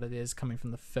 It is what it is, coming from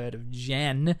the 3rd of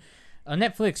Jan. On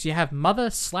Netflix, you have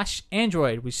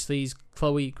Mother/Android, which sees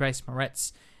Chloe Grace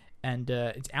Moretz and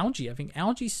it's Algie. I think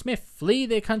Algie Smith flee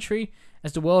their country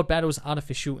as the world battles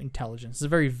artificial intelligence. It's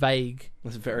very vague.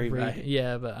 It's very vague.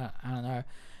 Yeah, but I don't know.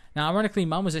 Now, ironically,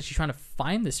 Mum was actually trying to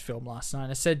find this film last night.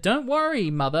 I said, "Don't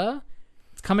worry, Mother.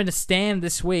 It's coming to Stan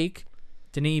this week.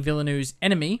 Denis Villeneuve's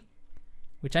Enemy,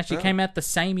 which actually came out the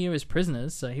same year as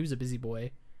Prisoners, so he was a busy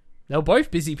boy. They were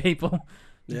both busy people,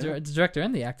 the director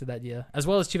and the actor that year, as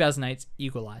well as 2008's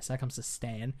Eagle Eye. So that comes to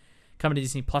Stan. Coming to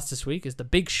Disney Plus this week is The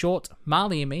Big Short,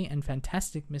 Marley and Me, and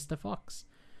Fantastic Mr. Fox.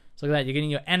 So look at that. You're getting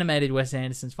your animated Wes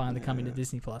Anderson's finally coming to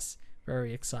Disney Plus.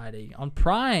 Very exciting. On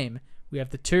Prime, we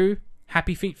have the 2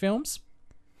 Happy Feet films.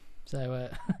 So,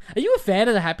 are you a fan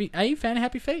of Happy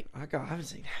Feet? I haven't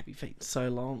seen Happy Feet in so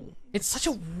long. It's such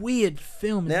a weird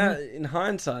film, now, isn't it? In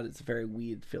hindsight, it's a very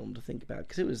weird film to think about,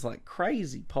 because it was like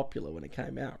crazy popular when it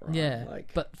came out, right? Yeah,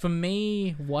 but for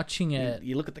me, watching it...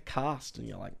 You look at the cast and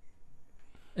you're like...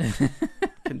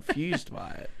 confused by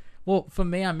it. Well, for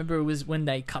me, I remember it was when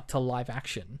they cut to live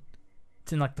action.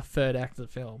 It's in like the 3rd act of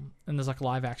the film, and there's like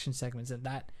live action segments, and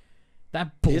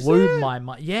that blew my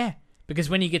mind. Yeah. Because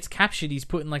when he gets captured, he's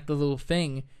put in like the little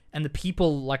thing, and the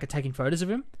people like are taking photos of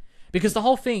him. Because the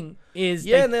whole thing is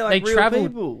and they're like real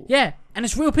people. Yeah, and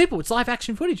it's real people. It's live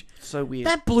action footage. So weird.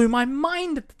 That blew my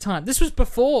mind at the time. This was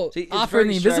before Arthur and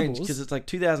the Invisibles. Because it's like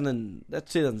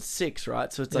 2006,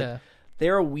 right? So it's like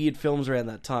there are weird films around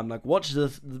that time. Like watch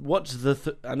Zathura.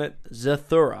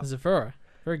 Zathura,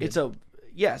 very good.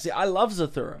 See, I love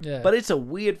Zathura, yeah. But it's a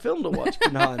weird film to watch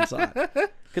in hindsight.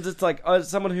 Because it's like,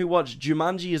 someone who watched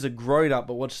Jumanji as a grown-up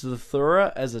but watched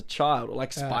Zathura as a child. Or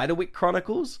like Spiderwick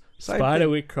Chronicles.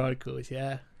 Spiderwick Chronicles,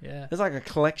 yeah. There's like a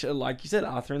collection, like you said,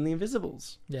 Arthur and the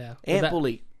Invisibles. Yeah. Ant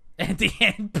Bully. And the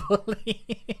Ant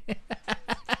Bully.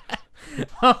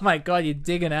 Oh my God, you're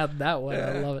digging out that one.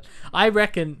 I love it. I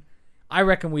reckon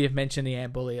we have mentioned the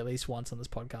Ant Bully at least once on this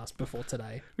podcast before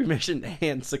today. We mentioned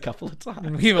ants a couple of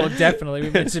times. We will definitely. We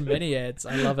mentioned many ants.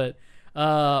 I love it.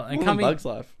 And coming Bug's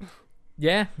Life.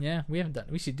 Yeah, we haven't done.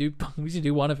 We should do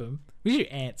one of them. We should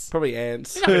do ants. Probably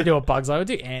ants. We're not gonna do a Bug's Life.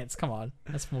 We'll do ants. Come on,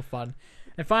 that's more fun.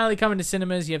 And finally, coming to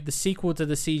cinemas, you have the sequel to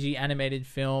the CG animated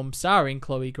film starring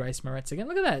Chloe Grace Moretz again.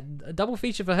 Look at that, a double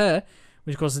feature for her,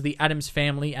 which of course is the Addams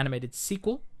Family animated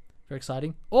sequel. Very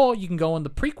exciting. Or you can go on the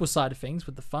prequel side of things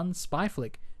with the fun spy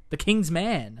flick, The King's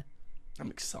Man. I'm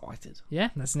excited. Yeah,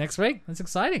 that's next week. That's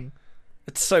exciting.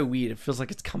 It's so weird. It feels like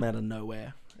it's come out of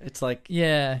nowhere. It's like...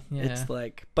 Yeah. It's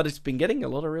like... But it's been getting a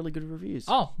lot of really good reviews.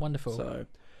 Oh, wonderful. So...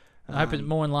 I hope it's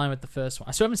more in line with the first one.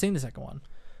 I still haven't seen the second one.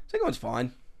 Second one's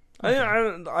fine.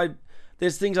 Okay.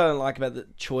 There's things I don't like about the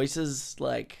choices,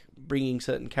 like bringing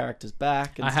certain characters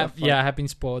back and stuff. I have been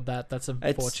spoiled that. That's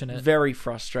unfortunate. It's very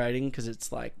frustrating because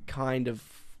it's like kind of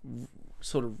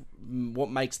sort of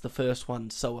what makes the first one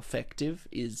so effective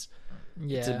is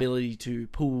its ability to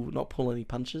not pull any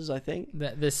punches, I think.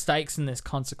 There's stakes and there's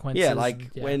consequences. Yeah,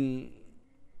 like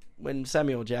when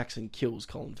Samuel Jackson kills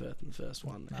Colin Firth in the first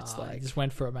one, it's like... You just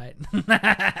went for it, mate.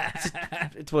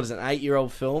 it's what is it, an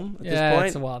 8-year-old film at this point? Yeah,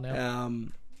 it's a while now.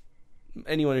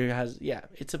 anyone who has,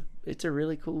 it's a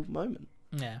really cool moment.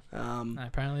 Yeah.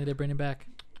 Apparently they're bringing it back.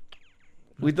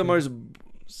 With the most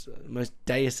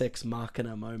Deus Ex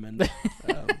Machina moment.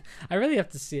 I really have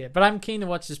to see it, but I'm keen to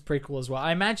watch this prequel as well.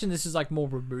 I imagine this is like more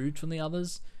removed from the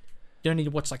others. You don't need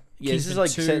to watch like this is like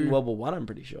set in World War One, I'm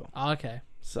pretty sure. Oh, okay.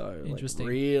 So interesting.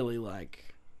 Like, really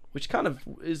which kind of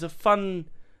is a fun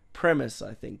premise,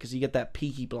 I think, because you get that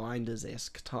Peaky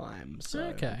Blinders-esque time. So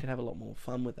you can have a lot more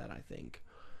fun with that, I think.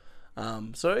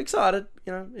 So excited.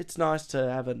 It's nice to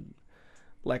have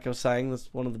like I was saying, that's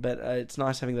one of the better. It's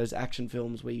nice having those action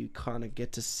films where you kind of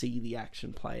get to see the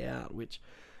action play out. Which,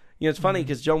 it's funny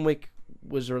because John Wick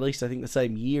was released, I think, the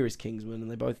same year as Kingsman,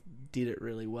 and they both did it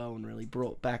really well and really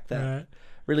brought back that.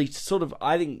 Really, sort of,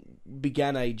 I think,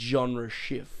 began a genre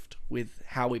shift with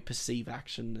how we perceive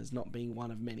action as not being one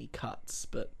of many cuts,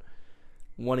 but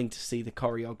wanting to see the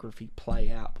choreography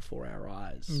play out before our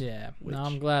eyes. Yeah,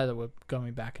 I'm glad that we're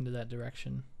going back into that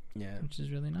direction. Yeah, which is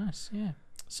really nice. Yeah.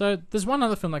 So there's one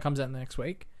other film that comes out next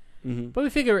week, but we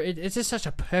figure it's just such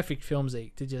a perfect film,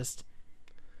 Zeke,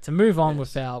 to move on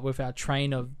with our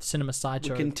train of Cinema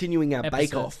Sideshow. We're continuing our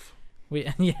episodes. Bake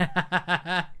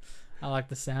Off. I like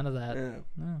the sound of that. Yeah.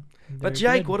 Oh, but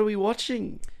Jake, good. What are we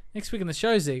watching next week in the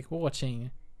show, Zeke? We're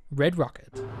watching Red Rocket.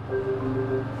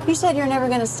 You said you're never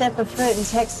going to step a foot in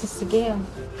Texas again.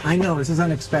 I know, this is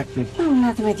unexpected. Oh,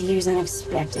 nothing with you is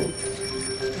unexpected.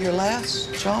 Your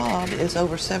last job is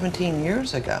over 17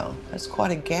 years ago. That's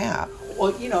quite a gap.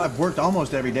 Well, I've worked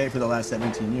almost every day for the last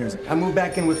 17 years. I moved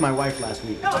back in with my wife last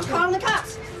week. No, I'm calling the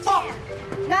cops. 10,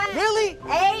 9, Really?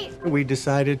 8. We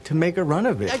decided to make a run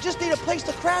of it. I just need a place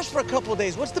to crash for a couple of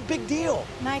days. What's the big deal?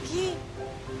 Mikey,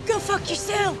 go fuck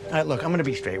yourself. All right, look, I'm gonna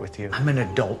be straight with you. I'm an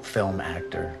adult film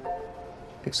actor.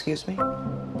 Excuse me?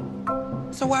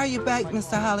 So why are you back,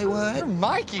 Mr. Hollywood?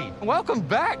 Mikey, welcome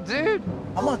back, dude.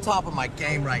 I'm on top of my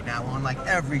game right now on like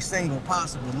every single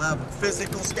possible level.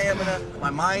 Physical stamina, my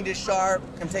mind is sharp.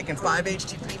 I'm taking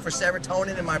 5-HTP for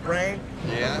serotonin in my brain.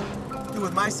 Yeah? Dude,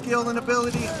 with my skill and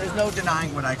ability, there's no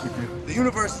denying what I can do. The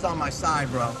universe is on my side,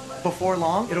 bro. Before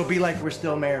long, it'll be like we're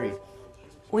still married.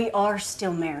 We are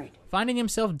still married. Finding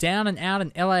himself down and out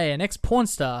in LA, an ex-porn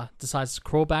star decides to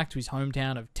crawl back to his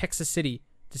hometown of Texas City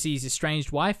to see his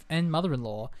estranged wife and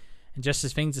mother-in-law. And just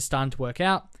as things are starting to work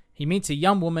out, he meets a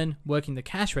young woman working the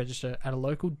cash register at a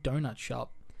local donut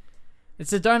shop.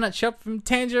 It's a donut shop from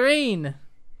Tangerine.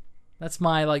 That's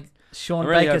my Sean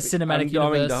Baker cinematic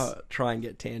universe. I'm going to try and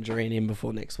get Tangerine in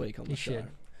before next week on the show. Should.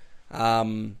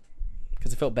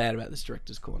 Because I felt bad about this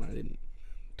director's corner. I didn't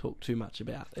talk too much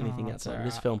about anything outside of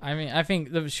this film. I mean, I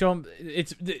think the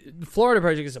Florida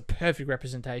Project is a perfect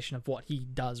representation of what he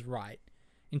does right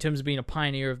in terms of being a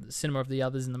pioneer of the cinema of the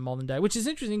others in the modern day, which is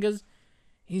interesting because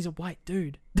he's a white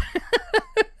dude.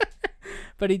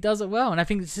 But he does it well, and I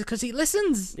think it's because he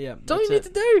listens. Yeah, that's all you need to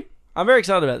do. I'm very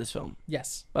excited about this film.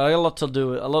 Yes. But I got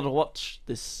a lot to watch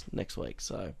this next week,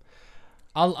 so...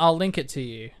 I'll link it to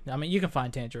you. I mean, you can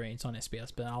find Tangerine. It's on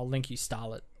SBS, but I'll link you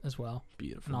Starlet as well.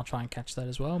 Beautiful. And I'll try and catch that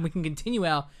as well. And we can continue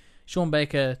our Sean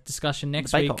Baker discussion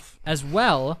next week as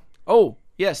well. Oh,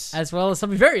 yes. As well as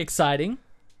something very exciting.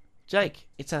 Jake,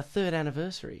 it's our 3rd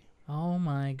anniversary. Oh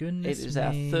my goodness. It is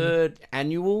our 3rd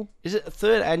annual. Is it a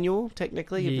 3rd annual,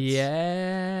 technically?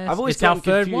 Yes. I've always gotten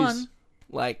confused. 3rd one.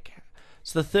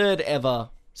 It's the 3rd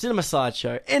ever Cinema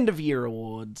Sideshow End of Year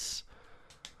Awards.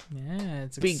 Yeah,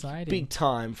 it's exciting. Big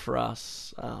time for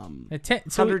us.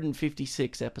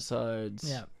 156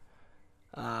 episodes.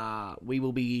 Yeah. We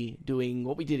will be doing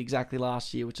what we did exactly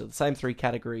last year, which are the same 3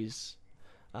 categories.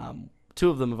 2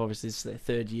 of them have obviously this is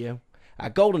their 3rd year. Our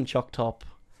Golden Choc Top,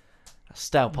 a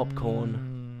Stale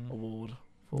Popcorn Award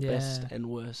for best and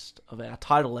worst of our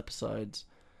title episodes,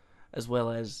 as well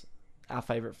as our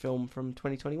favourite film from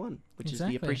 2021, which is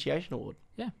the Appreciation Award.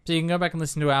 Yeah. So you can go back and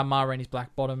listen to our Ma Rainey's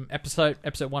Black Bottom episode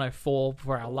 104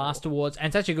 for our last awards. And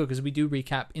it's actually good because we do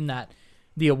recap in that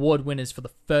the award winners for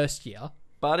the first year.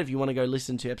 But if you want to go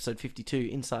listen to episode 52,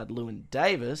 Inside Llewyn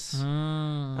Davis,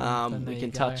 we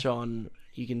can touch on,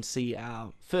 you can see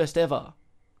our first ever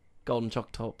Golden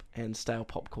Choc Top and Stale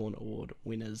Popcorn Award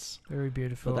winners. Very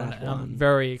beautiful. For that one. I'm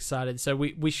very excited. So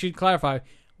we should clarify,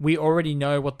 we already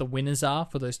know what the winners are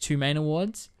for those 2 main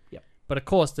awards. Yep. But of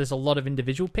course, there's a lot of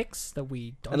individual picks that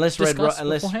we don't discuss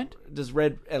beforehand.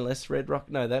 Unless Red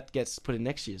Rock... No, that gets put in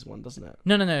next year's one, doesn't it?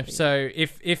 No. So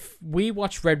if we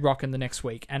watch Red Rock in the next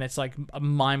week and it's like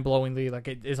mind-blowingly,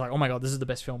 it's like, oh my god, this is the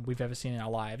best film we've ever seen in our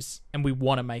lives, and we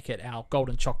want to make it our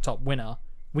Golden Choc Top winner,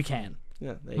 we can.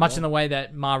 Yeah, much in the way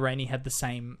that Ma Rainey had the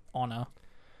same honour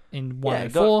in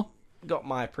 104. Got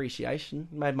my appreciation,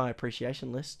 made my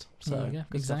appreciation list. So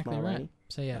exactly right.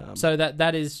 So yeah, so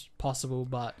that is possible,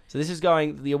 but so this is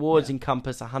going. The awards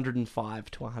encompass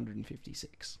 105 to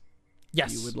 156.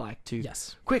 Yes, you would like to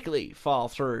yes quickly file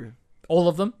through all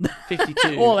of them,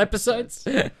 52 all episodes.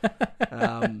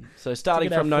 So starting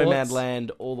from No Man's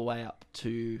Land all the way up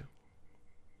to,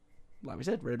 like we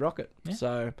said, Red Rocket. Yeah.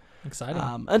 So exciting.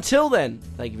 Until then,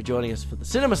 thank you for joining us for the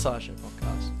Cinema Sideshow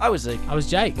podcast. I was Zeke. I was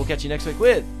Jake. We'll catch you next week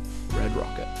with Red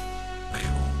Rocket.